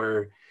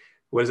 or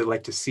what is it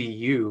like to see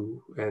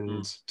you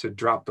and to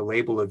drop the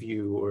label of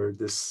you or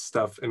this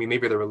stuff? I mean,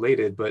 maybe they're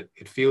related, but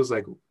it feels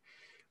like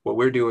what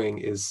we're doing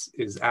is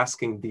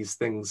asking these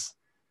things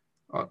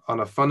on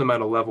a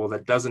fundamental level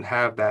that doesn't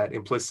have that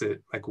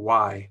implicit like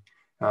why.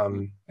 I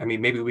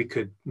mean, maybe we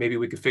could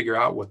figure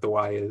out what the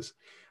why is,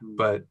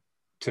 but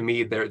to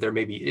me, there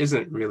maybe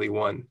isn't really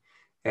one.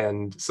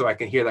 And so I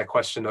can hear that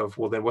question of,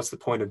 well, then what's the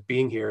point of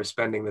being here,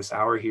 spending this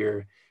hour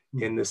here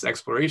in this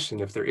exploration,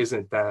 if there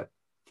isn't that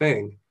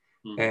thing?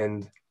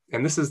 And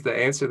this is the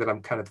answer that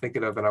I'm kind of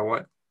thinking of, and I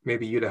want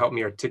maybe you to help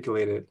me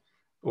articulate it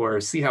or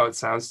see how it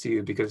sounds to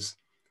you, because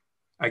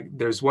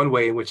there's one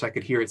way in which I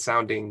could hear it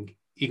sounding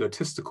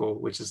egotistical,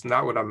 which is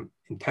not what I'm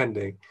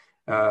intending.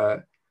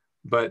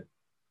 But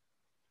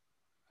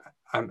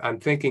I'm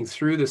thinking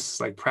through this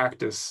like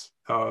practice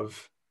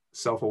of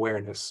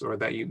self-awareness, or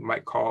that you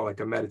might call like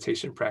a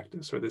meditation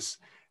practice, or this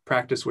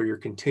practice where you're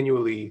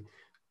continually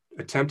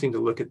attempting to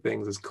look at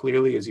things as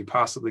clearly as you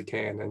possibly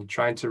can and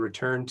trying to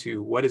return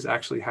to what is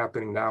actually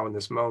happening now in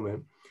this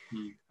moment.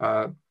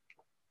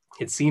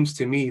 It seems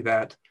to me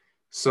that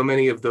so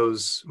many of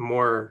those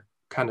more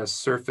kind of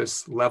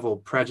surface level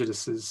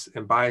prejudices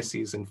and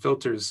biases and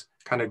filters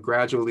kind of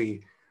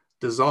gradually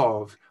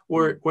dissolve,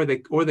 or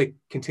they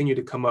continue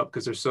to come up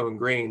because they're so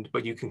ingrained,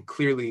 but you can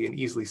clearly and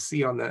easily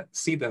see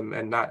them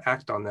and not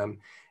act on them.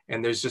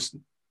 And there's just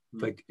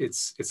like,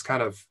 it's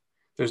kind of,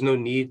 there's no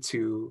need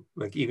to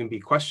like even be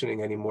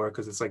questioning anymore,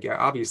 because it's like, yeah,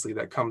 obviously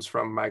that comes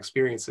from my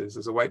experiences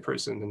as a white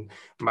person, and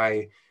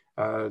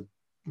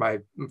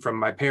from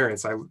my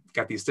parents, I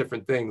got these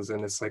different things,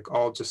 and it's like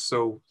all just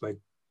so like,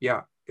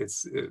 yeah,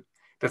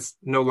 that's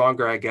no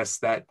longer, I guess,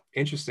 that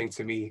interesting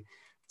to me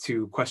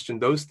to question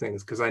those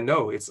things, because I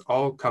know it's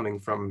all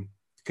coming from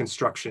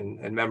construction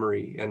and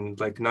memory, and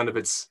like none of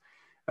it's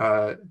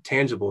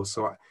tangible.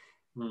 So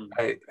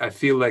I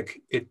feel like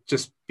it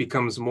just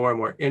becomes more and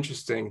more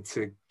interesting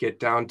to get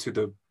down to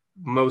the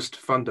most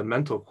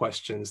fundamental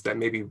questions that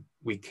maybe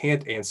we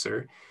can't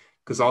answer,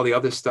 because all the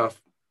other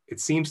stuff, it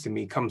seems to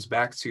me, comes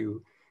back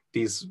to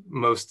these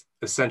most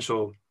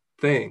essential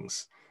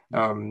things.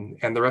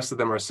 And the rest of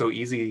them are so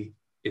easy,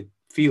 it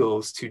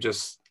feels, to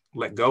just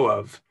let go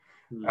of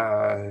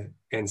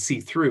and see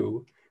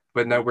through.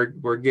 But now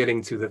we're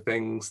getting to the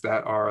things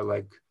that are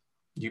like,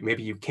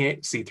 maybe you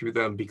can't see through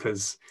them,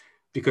 because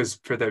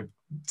for there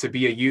to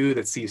be a you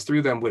that sees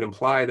through them would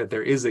imply that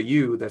there is a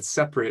you that's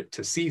separate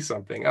to see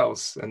something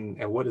else. And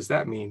what does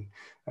that mean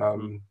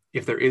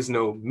if there is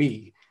no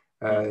me?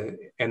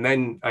 And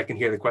then I can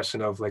hear the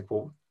question of like,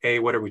 well, A,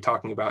 what are we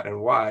talking about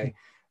and why?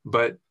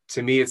 But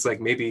to me, it's like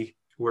maybe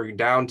we're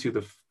down to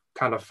the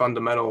kind of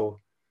fundamental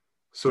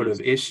sort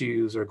of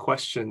issues or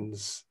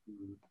questions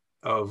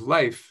of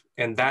life.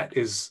 And that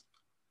is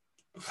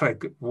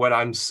like what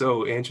I'm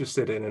so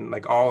interested in, and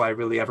like all I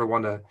really ever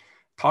want to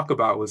talk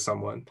about with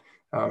someone.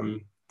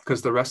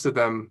 Because the rest of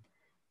them,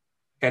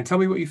 and tell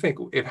me what you think,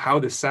 if how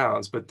this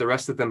sounds, but the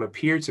rest of them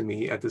appear to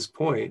me at this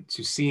point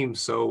to seem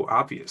so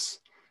obvious.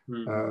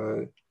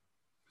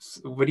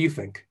 What do you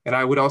think? And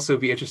I would also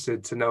be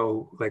interested to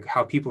know like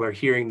how people are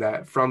hearing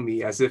that from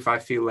me, as if I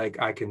feel like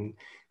I can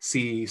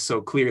see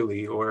so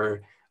clearly,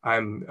 or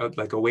I'm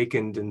like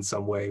awakened in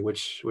some way,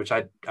 which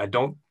I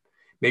don't.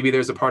 Maybe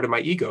there's a part of my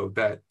ego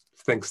that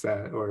thinks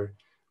that, or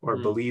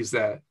believes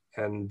that,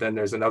 and then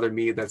there's another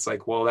me that's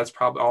like, well, that's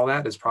probably all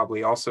that is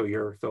probably also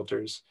your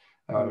filters.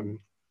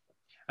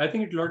 I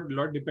think it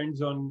lot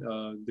depends on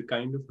the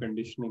kind of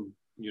conditioning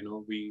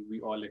we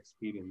all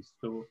experience.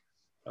 So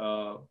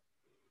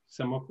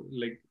some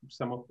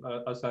of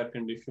us are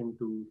conditioned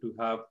to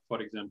have,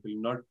 for example,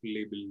 not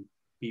label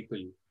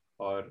people,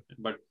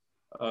 but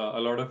a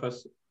lot of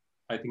us,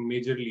 I think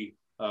majorly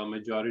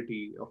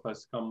majority of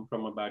us come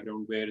from a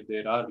background where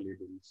there are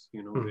labels,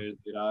 where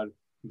there are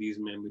these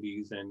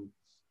memories,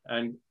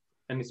 and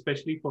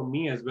especially for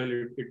me as well,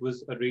 it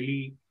was a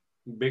really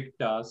big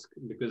task,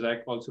 because I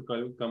also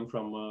come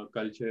from a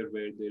culture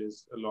where there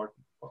is a lot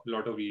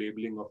of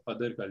labeling of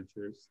other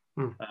cultures,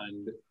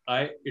 and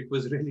it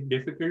was really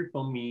difficult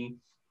for me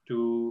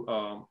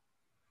to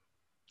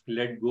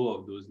let go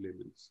of those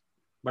labels.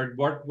 But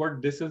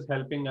what this is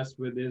helping us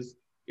with is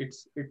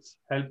it's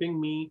helping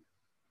me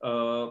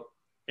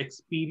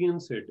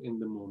experience it in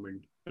the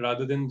moment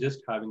rather than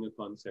just having a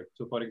concept.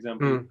 So, for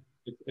example,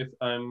 if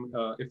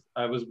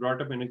I was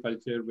brought up in a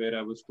culture where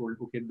I was told,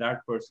 okay,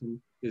 that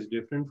person is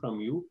different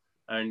from you,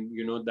 and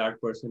that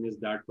person is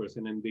that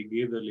person, and they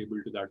gave the label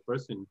to that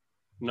person.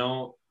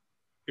 Now,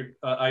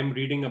 I'm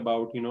reading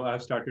about,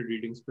 I've started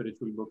reading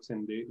spiritual books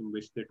in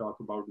which they talk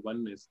about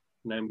oneness,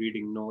 and I'm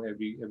reading, no,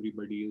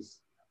 everybody is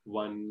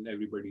one,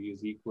 everybody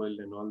is equal,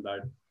 and all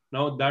that.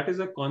 Now that is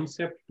a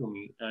concept to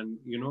me, and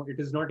it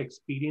is not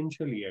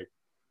experiential yet.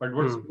 But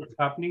what's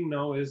happening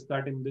now is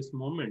that in this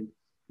moment,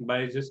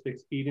 by just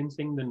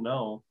experiencing the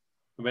now,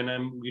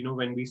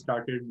 when we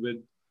started with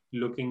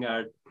looking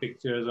at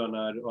pictures on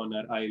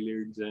our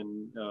eyelids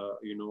and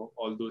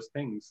all those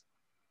things,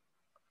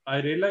 I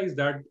realized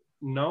that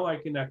now I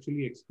can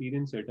actually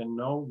experience it. And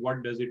now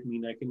what does it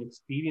mean? I can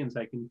experience,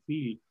 I can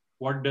feel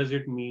what does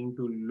it mean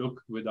to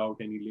look without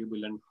any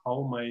label, and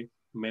how my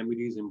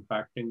memory is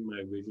impacting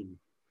my vision.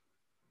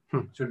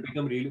 So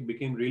it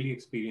became really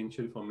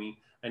experiential for me.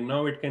 And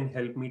now it can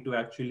help me to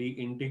actually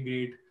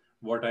integrate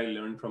what I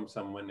learned from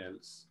someone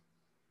else.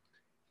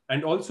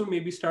 And also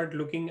maybe start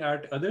looking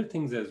at other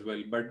things as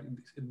well. But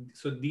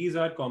so these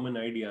are common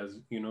ideas,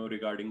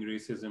 regarding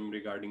racism,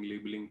 regarding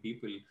labeling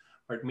people.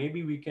 But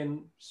maybe we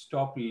can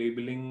stop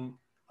labeling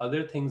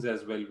other things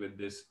as well with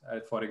this.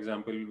 For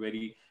example,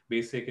 very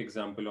basic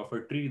example of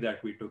a tree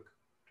that we took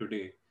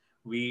today.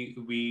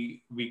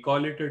 We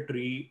call it a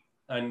tree,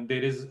 and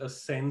there is a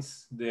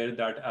sense there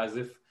that as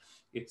if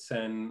it's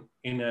an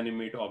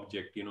inanimate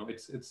object.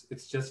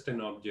 It's just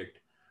an object.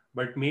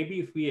 But maybe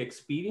if we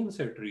experience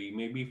a tree,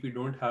 maybe if we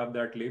don't have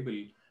that label,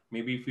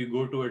 maybe if we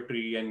go to a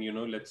tree and,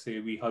 let's say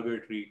we hug a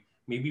tree,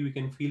 maybe we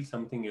can feel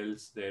something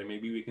else there.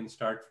 Maybe we can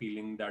start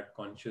feeling that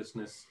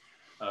consciousness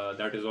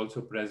that is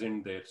also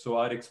present there. So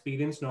our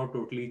experience now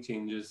totally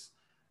changes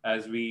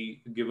as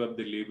we give up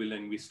the label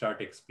and we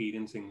start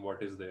experiencing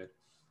what is there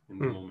in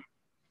the moment.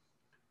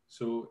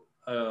 So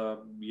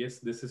yes,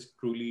 this is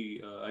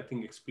truly, I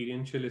think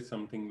experiential is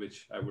something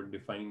which I would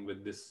define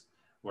with this,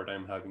 what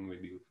I'm having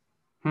with you.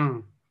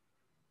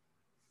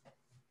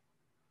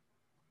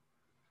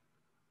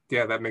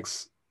 Yeah, that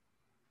makes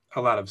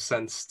a lot of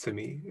sense to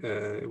me.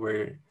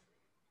 We're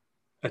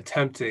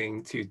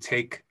attempting to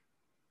take,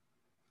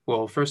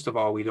 well, first of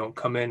all, we don't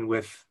come in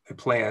with a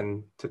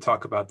plan to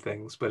talk about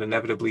things, but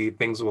inevitably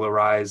things will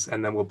arise,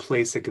 and then we'll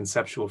place a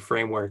conceptual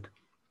framework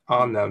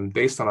on them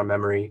based on our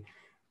memory.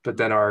 But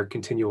then our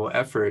continual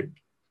effort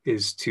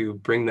is to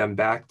bring them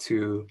back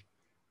to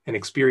an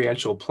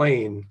experiential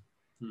plane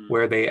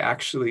where they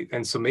actually,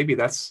 and so maybe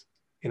that's,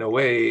 in a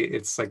way,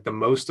 it's like the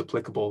most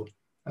applicable,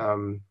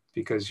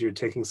 because you're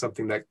taking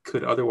something that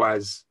could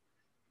otherwise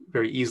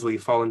very easily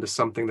fall into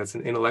something that's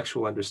an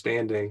intellectual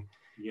understanding,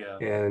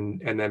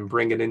 and then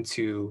bring it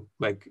into,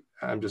 like,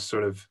 I'm just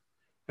sort of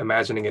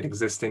imagining it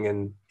existing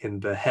in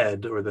the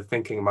head or the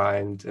thinking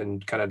mind,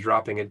 and kind of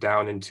dropping it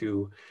down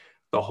into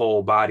the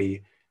whole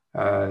body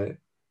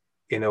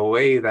in a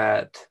way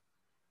that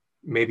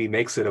maybe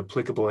makes it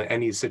applicable in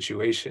any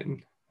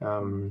situation.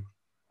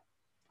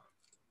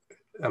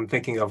 I'm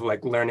thinking of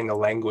like learning a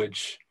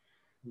language.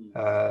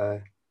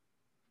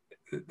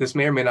 This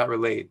may or may not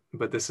relate,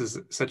 but this is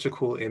such a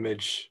cool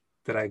image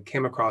that I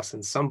came across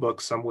in some book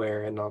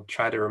somewhere, and I'll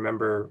try to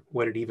remember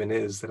what it even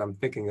is that I'm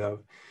thinking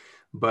of.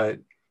 But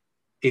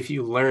if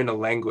you learn a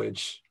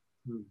language,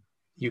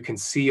 you can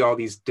see all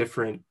these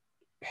different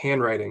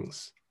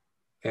handwritings,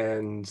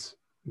 and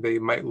they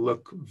might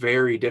look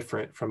very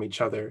different from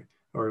each other,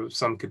 or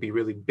some could be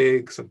really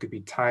big, some could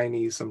be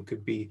tiny, some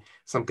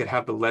could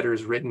have the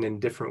letters written in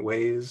different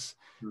ways,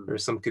 or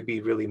some could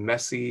be really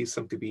messy,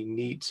 some could be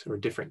neat or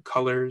different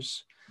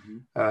colors.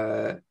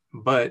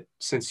 But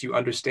since you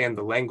understand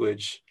the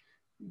language,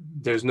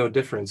 there's no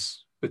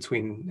difference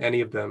between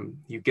any of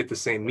them. You get the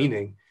same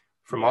meaning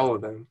from all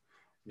of them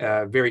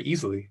very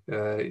easily.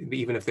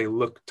 Even if they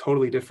look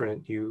totally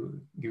different,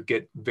 you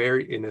get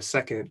in a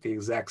second the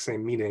exact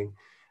same meaning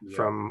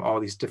from all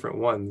these different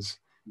ones.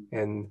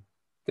 And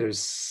there's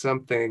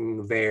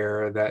something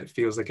there that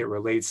feels like it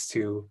relates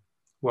to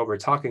what we're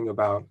talking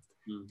about,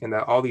 and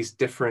that all these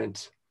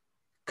different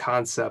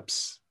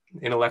concepts,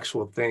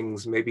 intellectual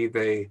things, maybe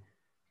they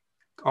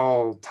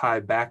all tie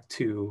back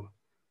to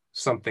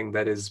something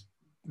that is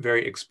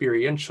very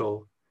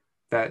experiential,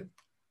 that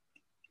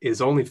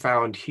is only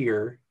found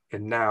here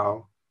and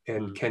now,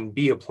 and can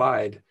be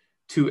applied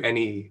to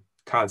any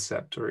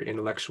concept or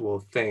intellectual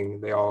thing.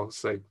 They all,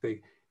 it's like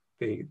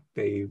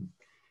they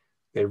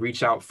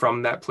reach out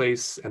from that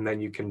place, and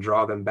then you can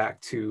draw them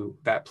back to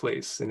that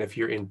place. And if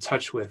you're in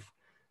touch with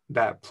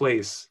that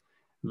place,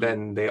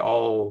 then they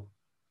all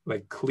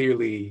like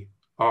clearly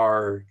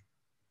are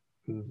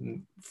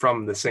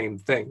from the same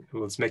thing.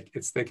 It's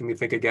making me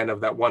think again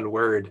of that one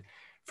word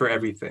for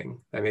everything.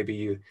 That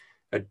maybe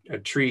a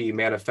tree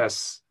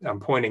manifests, I'm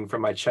pointing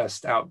from my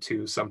chest out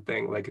to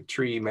something, like a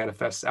tree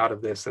manifests out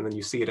of this, and then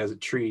you see it as a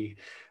tree,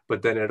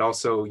 but then it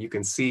also, you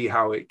can see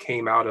how it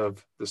came out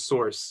of the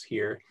source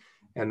here.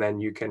 And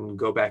then you can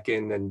go back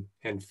in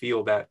and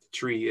feel that the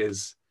tree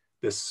is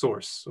this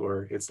source,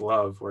 or it's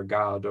love, or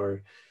God,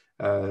 or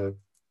the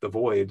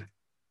void.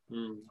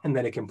 And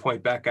then it can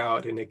point back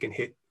out, and it can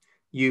hit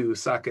you,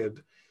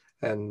 Saqib.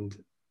 And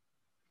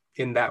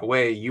in that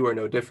way, you are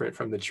no different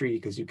from the tree,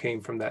 because you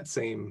came from that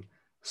same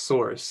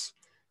source.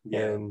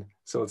 And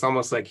so it's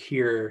almost like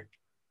here,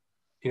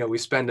 we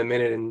spend a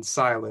minute in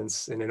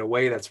silence, and in a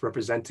way that's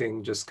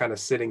representing just kind of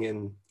sitting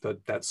in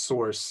that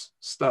source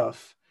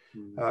stuff.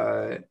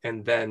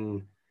 And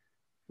then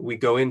we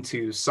go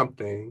into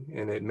something,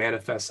 and it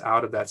manifests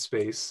out of that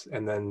space.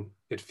 And then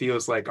it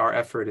feels like our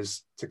effort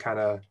is to kind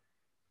of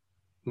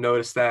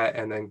notice that,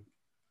 and then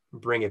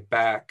bring it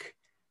back,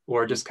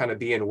 or just kind of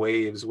be in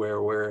waves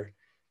where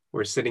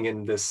we're sitting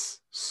in this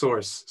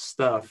source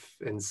stuff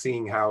and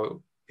seeing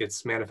how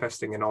it's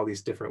manifesting in all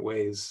these different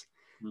ways,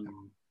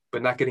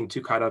 but not getting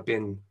too caught up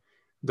in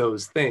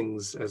those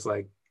things as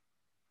like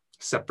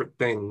separate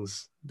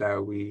things that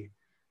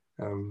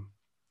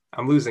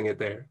I'm losing it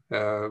there.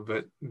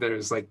 But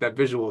there's like that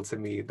visual to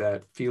me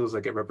that feels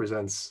like it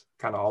represents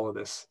kind of all of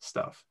this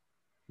stuff.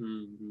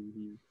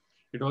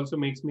 It also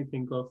makes me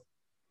think of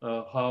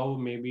how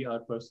maybe our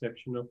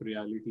perception of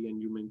reality,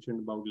 and you mentioned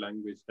about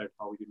language, that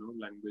how,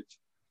 language,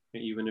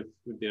 even if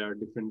there are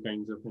different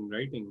kinds of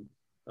handwriting,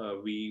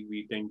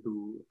 we tend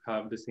to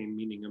have the same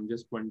meaning. I'm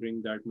just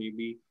wondering that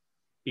maybe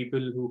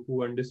people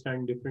who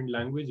understand different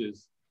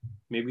languages,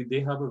 maybe they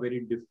have a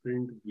very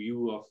different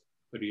view of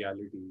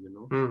reality,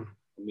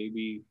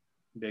 Maybe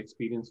they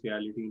experience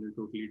reality in a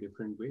totally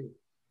different way.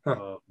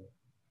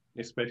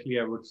 Especially,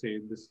 I would say,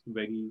 this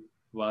very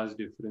vast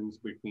difference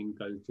between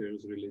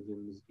cultures,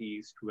 religions,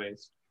 East,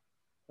 West,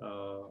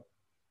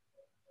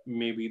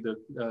 maybe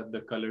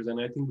the colors. And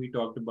I think we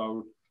talked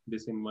about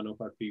this in one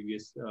of our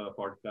previous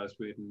podcasts,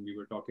 where we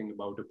were talking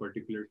about a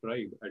particular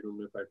tribe. I don't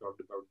know if I talked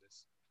about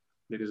this.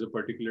 There is a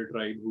particular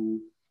tribe who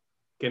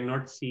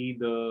cannot see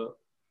the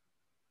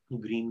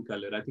green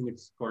color. I think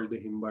it's called the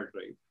Himba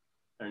tribe.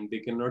 And they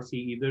cannot see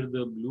either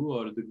the blue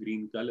or the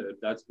green color.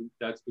 That's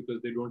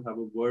because they don't have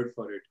a word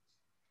for it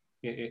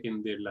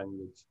in their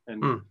language.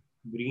 And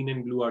green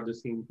and blue are the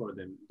same for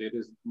them.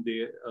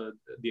 The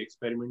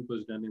experiment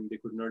was done, and they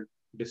could not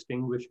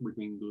distinguish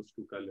between those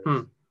two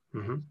colors.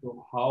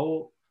 So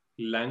how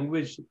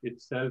language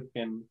itself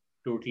can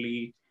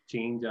totally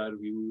change our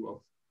view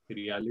of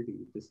reality.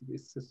 This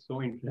is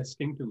so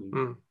interesting to me.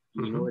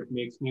 It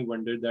makes me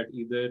wonder that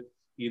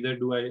either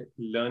do I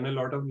learn a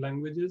lot of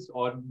languages,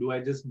 or do I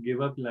just give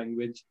up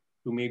language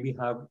to maybe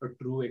have a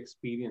true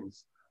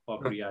experience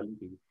of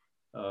reality?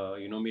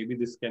 Maybe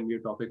this can be a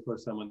topic for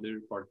some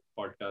other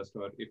podcast,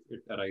 or if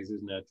it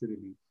arises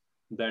naturally,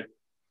 that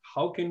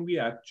how can we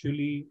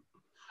actually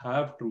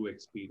have true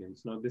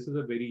experience? Now, this is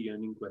a very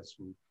yearning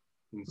question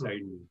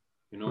inside me.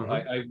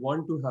 I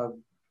want to have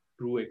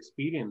true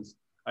experience.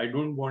 I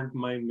don't want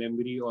my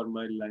memory or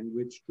my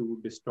language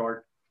to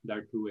distort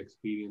that true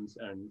experience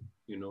and,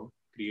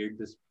 create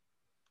this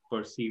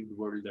perceived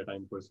world that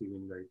I'm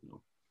perceiving right now.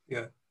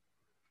 Yeah.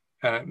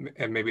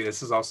 And maybe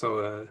this is also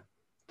a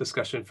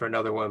discussion for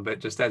another one, but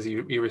just as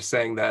you were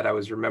saying that, I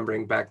was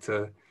remembering back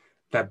to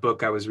that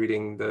book I was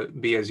reading, the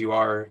Be As You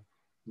Are,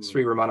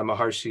 Sri Ramana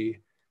Maharshi,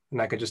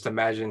 and I could just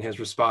imagine his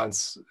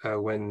response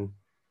when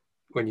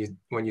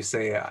you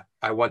say,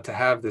 I want to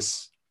have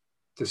this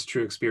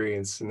true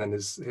experience, and then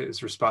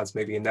his response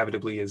maybe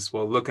inevitably is,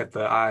 well, look at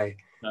the eye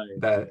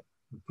that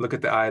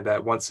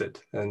wants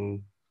it,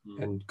 and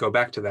and go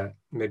back to that.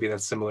 Maybe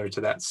that's similar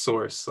to that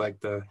source, like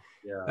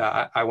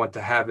I want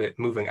to have it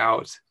moving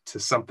out to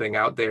something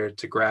out there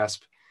to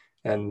grasp,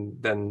 and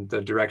then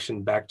the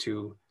direction back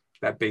to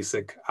that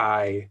basic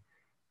I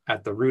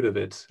at the root of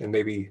it. And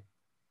maybe,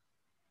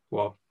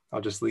 well,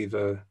 I'll just leave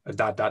a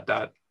dot, dot,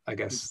 dot, I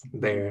guess,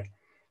 there.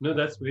 No,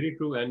 that's very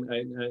true.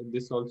 And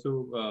this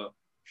also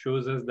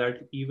shows us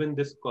that even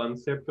this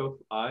concept of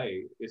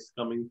I is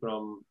coming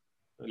from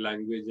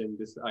language, and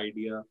this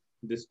idea,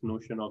 this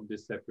notion of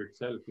this separate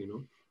self,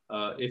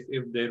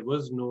 if there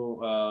was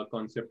no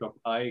concept of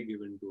I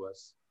given to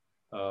us,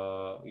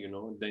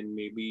 then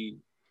maybe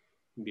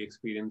the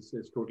experience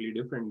is totally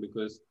different,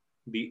 because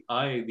the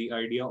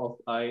idea of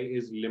I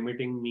is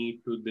limiting me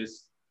to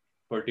this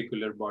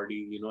particular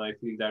body. I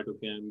feel that,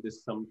 okay, I'm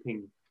this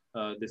something,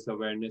 this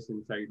awareness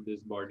inside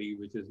this body,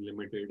 which is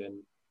limited, and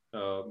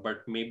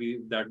but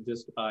maybe that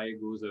just I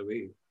goes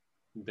away,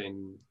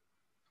 then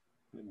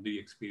the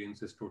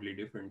experience is totally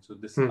different. So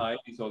this I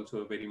is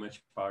also very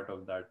much part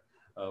of that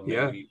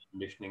memory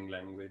conditioning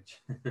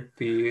language.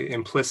 The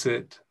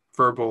implicit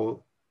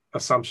verbal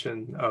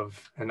assumption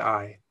of an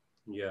I.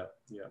 Yeah.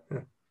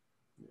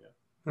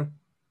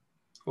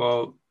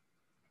 Well,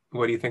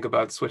 what do you think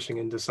about switching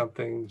into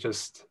something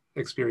just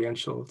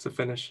experiential to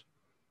finish?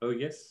 Oh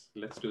yes,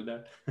 let's do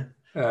that.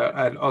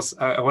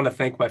 I want to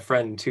thank my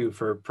friend too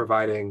for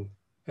providing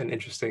an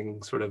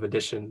interesting sort of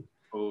addition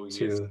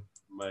to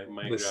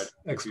my this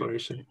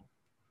exploration.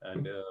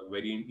 And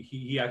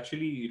he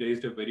actually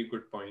raised a very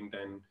good point,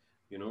 and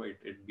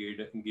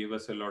it gave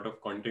us a lot of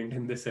content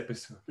in this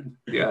episode.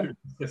 Yeah.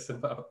 Just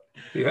about.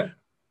 Yeah.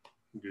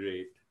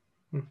 Great.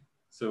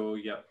 So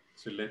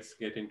let's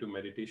get into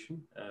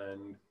meditation,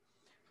 and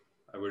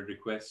I would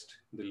request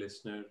the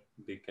listener,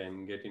 they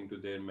can get into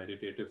their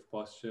meditative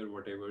posture,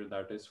 whatever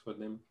that is for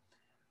them.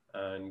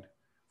 And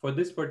for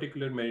this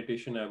particular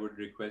meditation, I would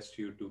request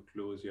you to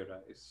close your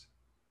eyes.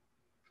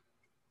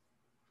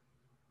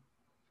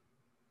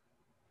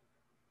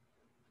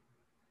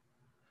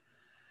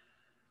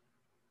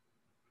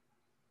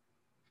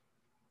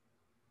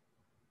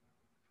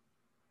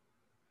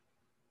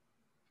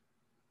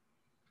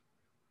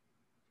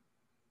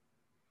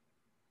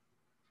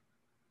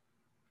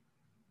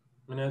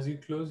 And as you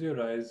close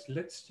your eyes,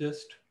 let's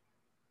just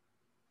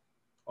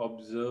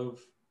observe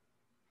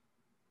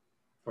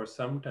for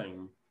some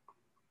time.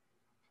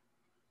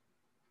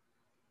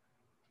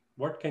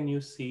 What can you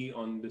see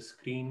on the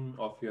screen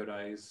of your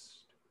eyes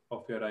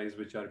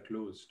which are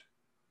closed?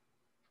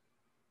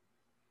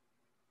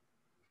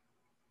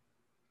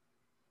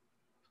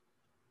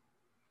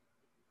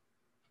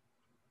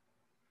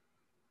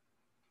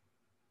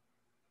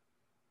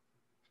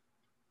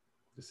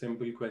 The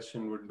simple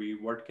question would be,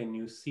 what can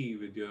you see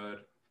with your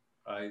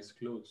eyes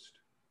closed?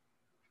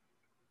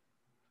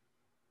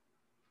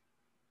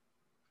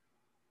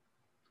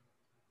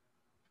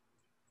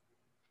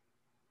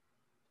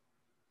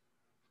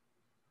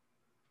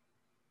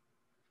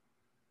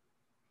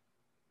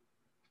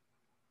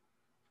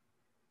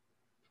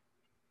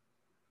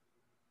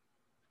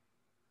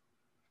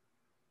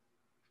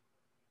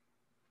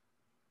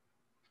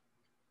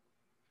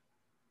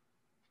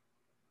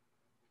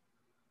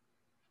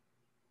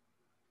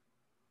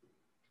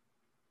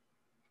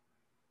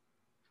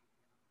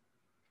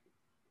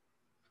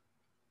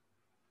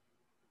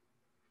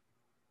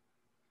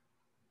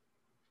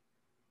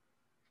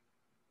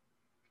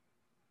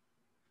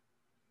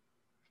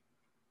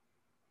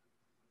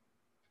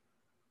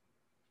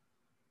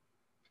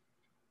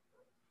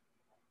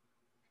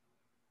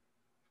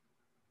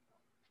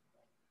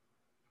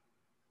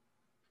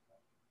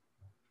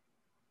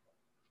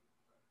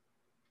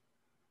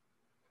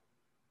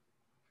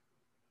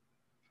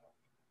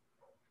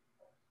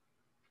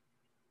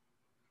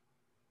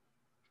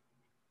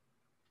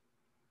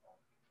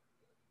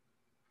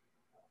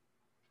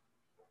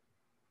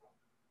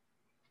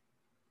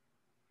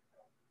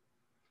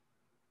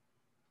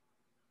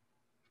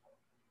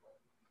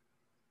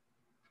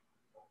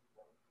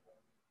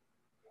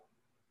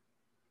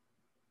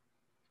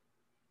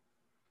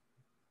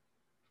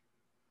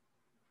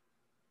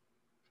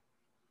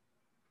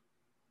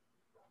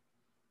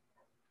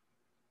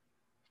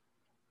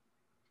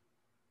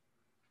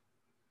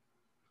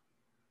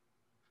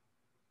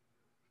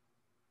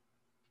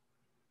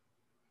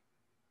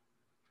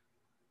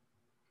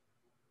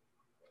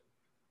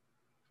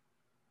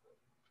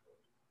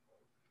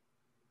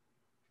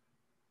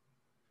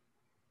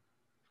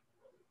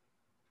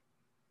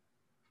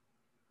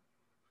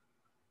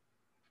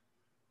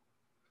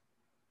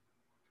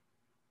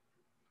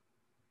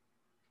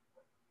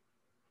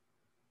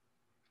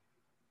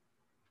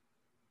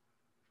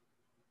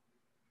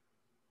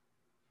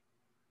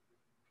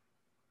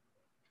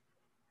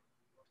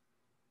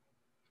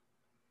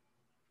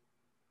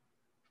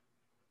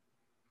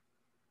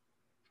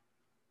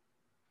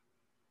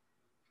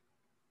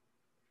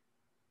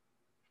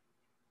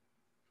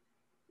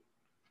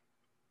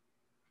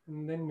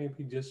 And then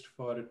maybe just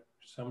for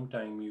some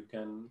time you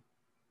can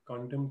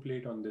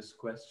contemplate on this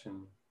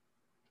question.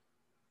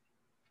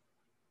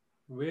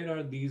 Where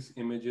are these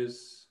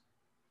images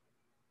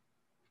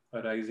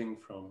arising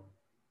from?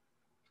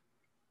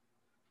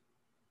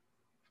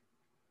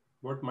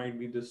 What might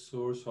be the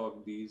source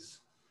of these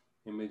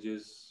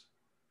images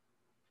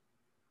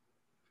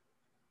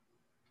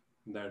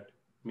that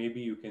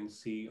maybe you can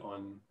see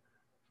on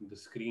the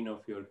screen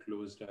of your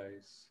closed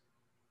eyes?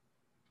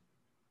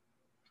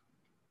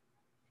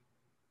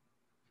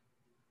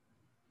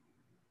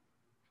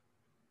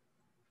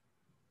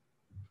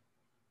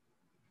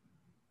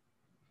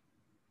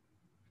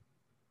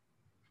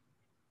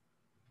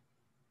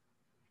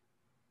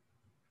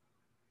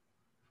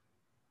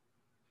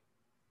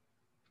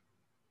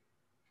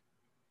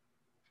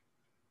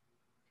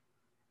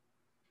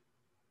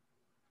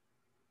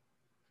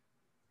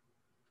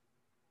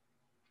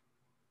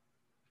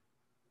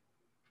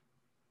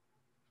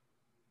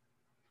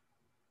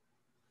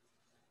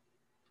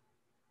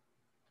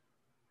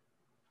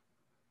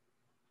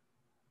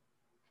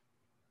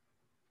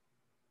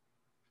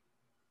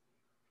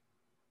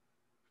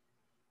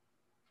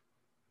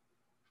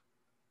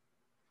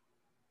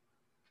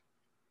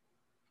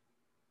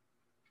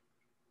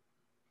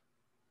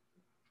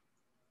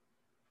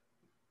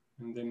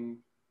 And then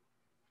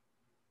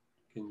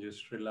you can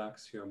just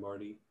relax your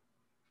body.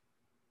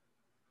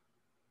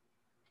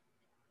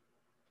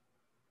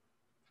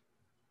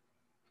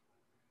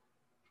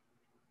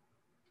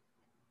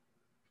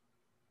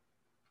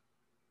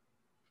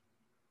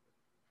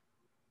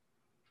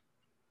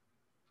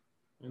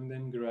 And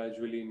then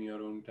gradually in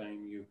your own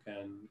time, you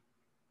can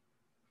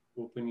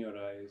open your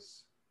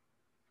eyes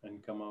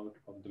and come out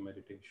of the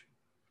meditation.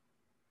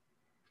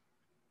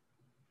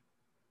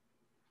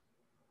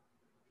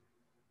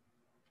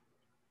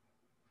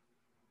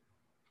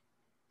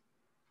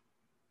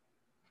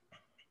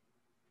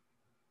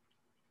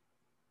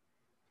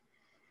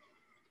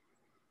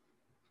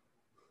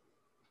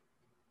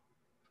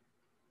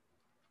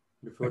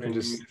 Before ending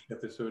this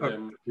episode,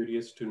 I'm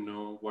curious to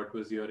know what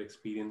was your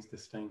experience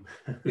this time?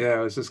 Yeah, I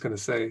was just going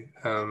to say,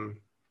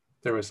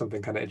 there was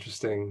something kind of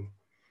interesting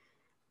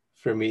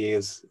for me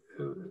is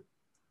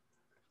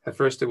at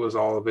first it was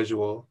all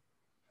visual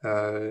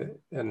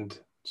and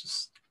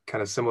just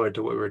kind of similar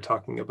to what we were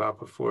talking about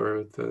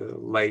before, the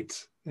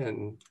light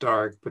and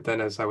dark. But then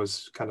as I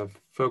was kind of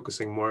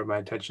focusing more of my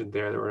attention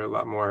there were it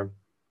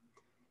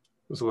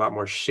was a lot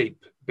more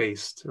shape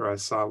based, or I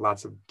saw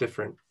lots of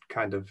different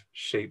kind of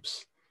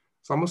shapes.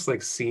 It's almost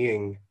like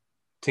seeing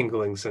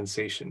tingling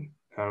sensation.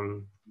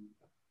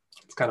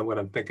 It's kind of what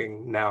I'm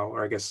thinking now,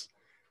 or I guess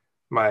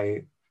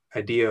my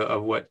idea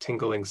of what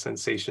tingling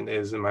sensation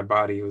is in my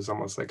body was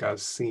almost like I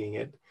was seeing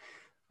it.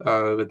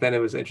 But then it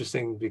was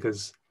interesting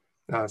because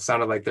it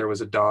sounded like there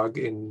was a dog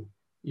in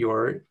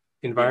your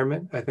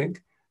environment, I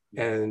think.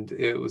 And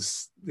it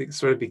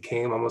sort of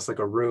became almost like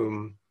a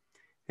room.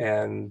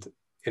 And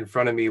in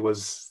front of me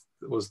was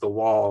the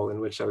wall in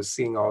which I was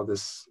seeing all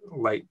this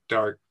light,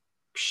 dark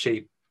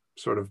shape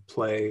sort of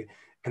play.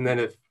 And then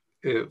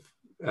it's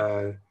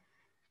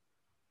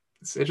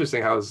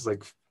interesting how it was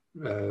like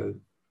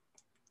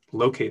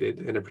located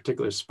in a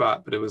particular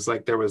spot, but it was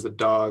like there was a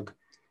dog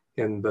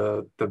in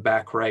the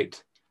back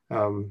right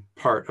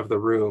part of the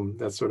room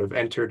that sort of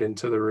entered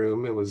into the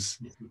room. It was,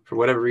 for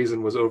whatever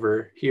reason, was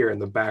over here in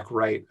the back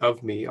right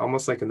of me,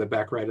 almost like in the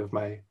back right of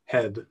my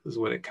head is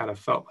what it kind of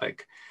felt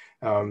like.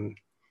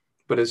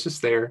 But it's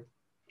just there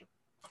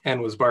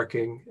and was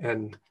barking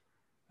and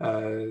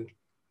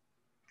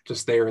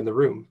just there in the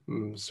room,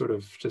 sort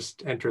of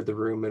just entered the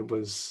room and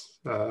was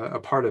a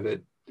part of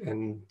it.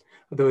 And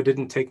although it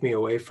didn't take me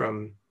away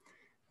from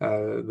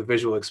the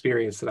visual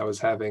experience that I was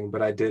having,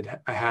 but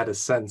I had a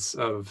sense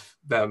of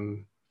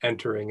them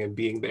entering and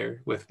being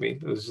there with me.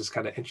 It was just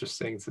kind of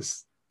interesting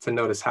to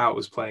notice how it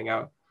was playing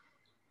out.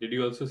 Did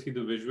you also see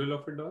the visual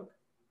of a dog?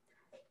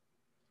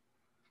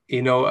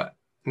 You know,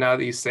 now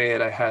that you say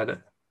it,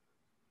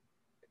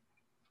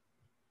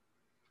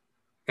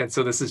 and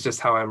so this is just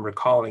how I'm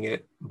recalling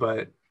it,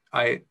 but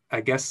I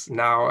guess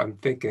now I'm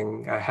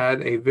thinking I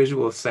had a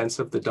visual sense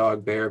of the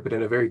dog there, but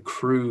in a very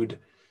crude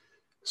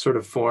sort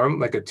of form,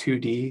 like a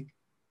 2D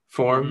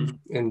form,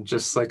 and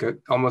just like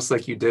almost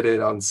like you did it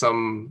on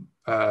some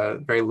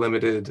very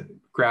limited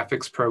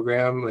graphics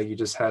program. Like you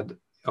just had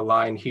a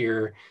line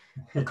here,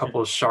 a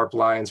couple of sharp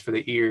lines for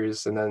the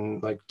ears, and then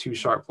like 2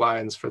 sharp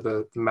lines for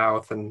the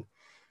mouth, and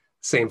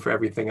same for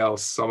everything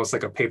else. Almost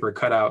like a paper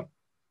cutout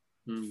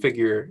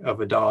figure of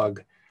a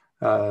dog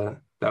that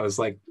was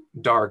like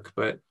dark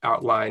but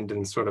outlined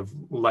and sort of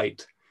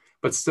light,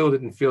 but still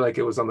didn't feel like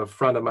it was on the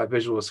front of my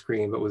visual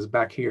screen, but was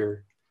back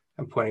here.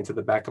 I'm pointing to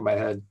the back of my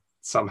head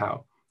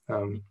somehow.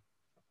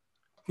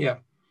 Yeah.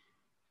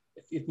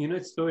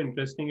 It's so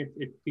interesting.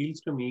 It feels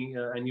to me,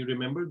 and you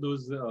remember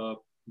those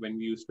when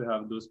we used to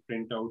have those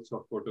printouts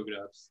of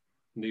photographs.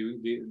 They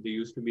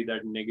used to be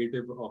that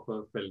negative of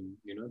a film,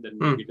 that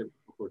negative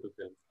photo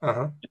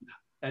film.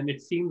 And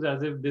it seems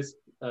as if this,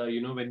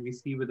 when we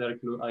see with our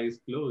eyes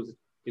closed,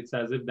 it's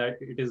as if that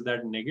it is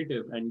that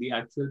negative, and the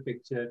actual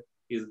picture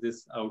is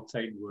this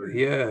outside world.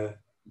 Yeah.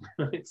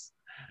 It's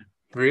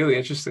really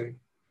interesting.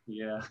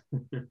 Yeah.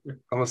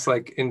 Almost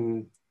like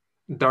in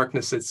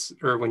darkness,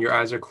 or when your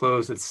eyes are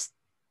closed,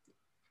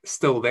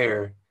 still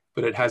there,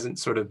 but it hasn't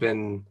sort of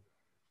been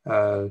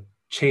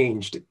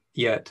changed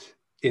yet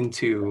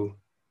into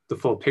the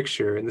full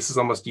picture. And this is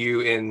almost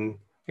you in,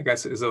 I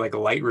guess, is it like a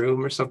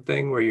Lightroom or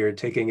something where you're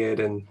taking it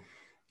and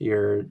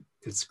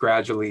it's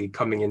gradually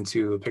coming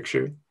into a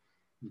picture?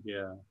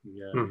 Yeah,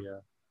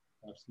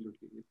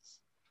 absolutely. It's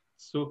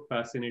so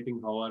fascinating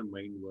how our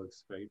mind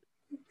works, right?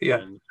 Yeah.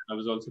 And I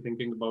was also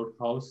thinking about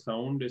how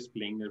sound is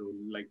playing a role.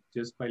 Like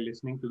just by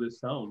listening to the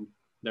sound,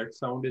 that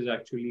sound is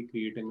actually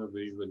creating a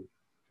visual.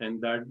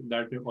 And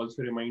that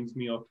also reminds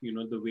me of,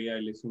 the way I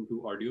listen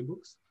to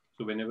audiobooks.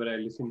 So whenever I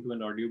listen to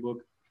an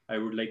audiobook, I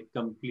would like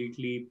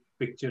completely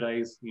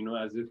picturize,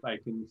 as if I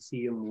can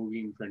see a movie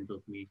in front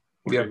of me.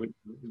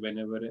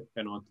 Whenever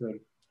an author,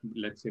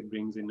 let's say,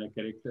 brings in a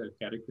character,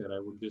 I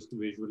would just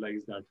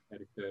visualize that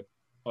character.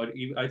 Or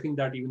even, I think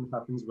that even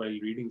happens while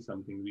reading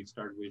something, we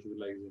start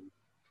visualizing.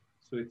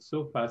 So it's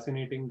so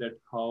fascinating that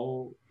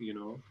how,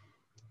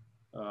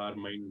 our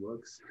mind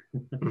works.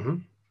 Mm-hmm.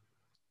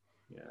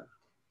 Yeah.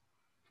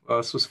 Well,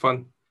 this was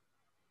fun.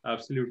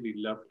 Absolutely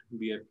loved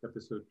the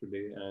episode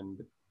today.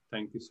 And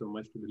thank you so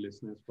much to the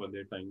listeners for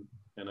their time.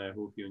 And I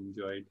hope you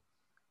enjoyed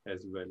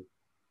as well.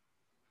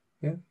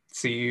 Yeah.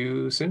 See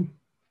you soon.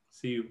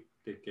 See you.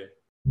 Take care.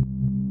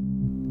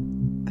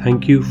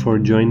 Thank you for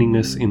joining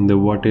us in the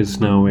What Is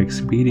Now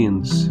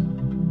experience.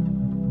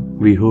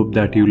 We hope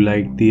that you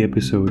liked the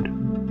episode.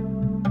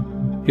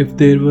 If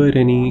there were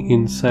any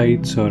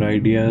insights or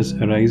ideas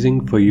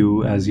arising for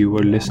you as you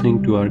were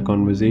listening to our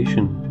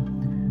conversation,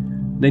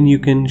 then you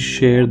can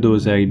share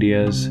those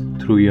ideas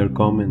through your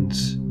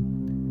comments.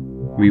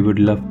 We would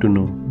love to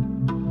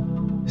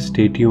know.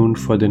 Stay tuned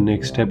for the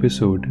next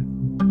episode.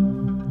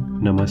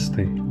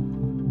 Namaste.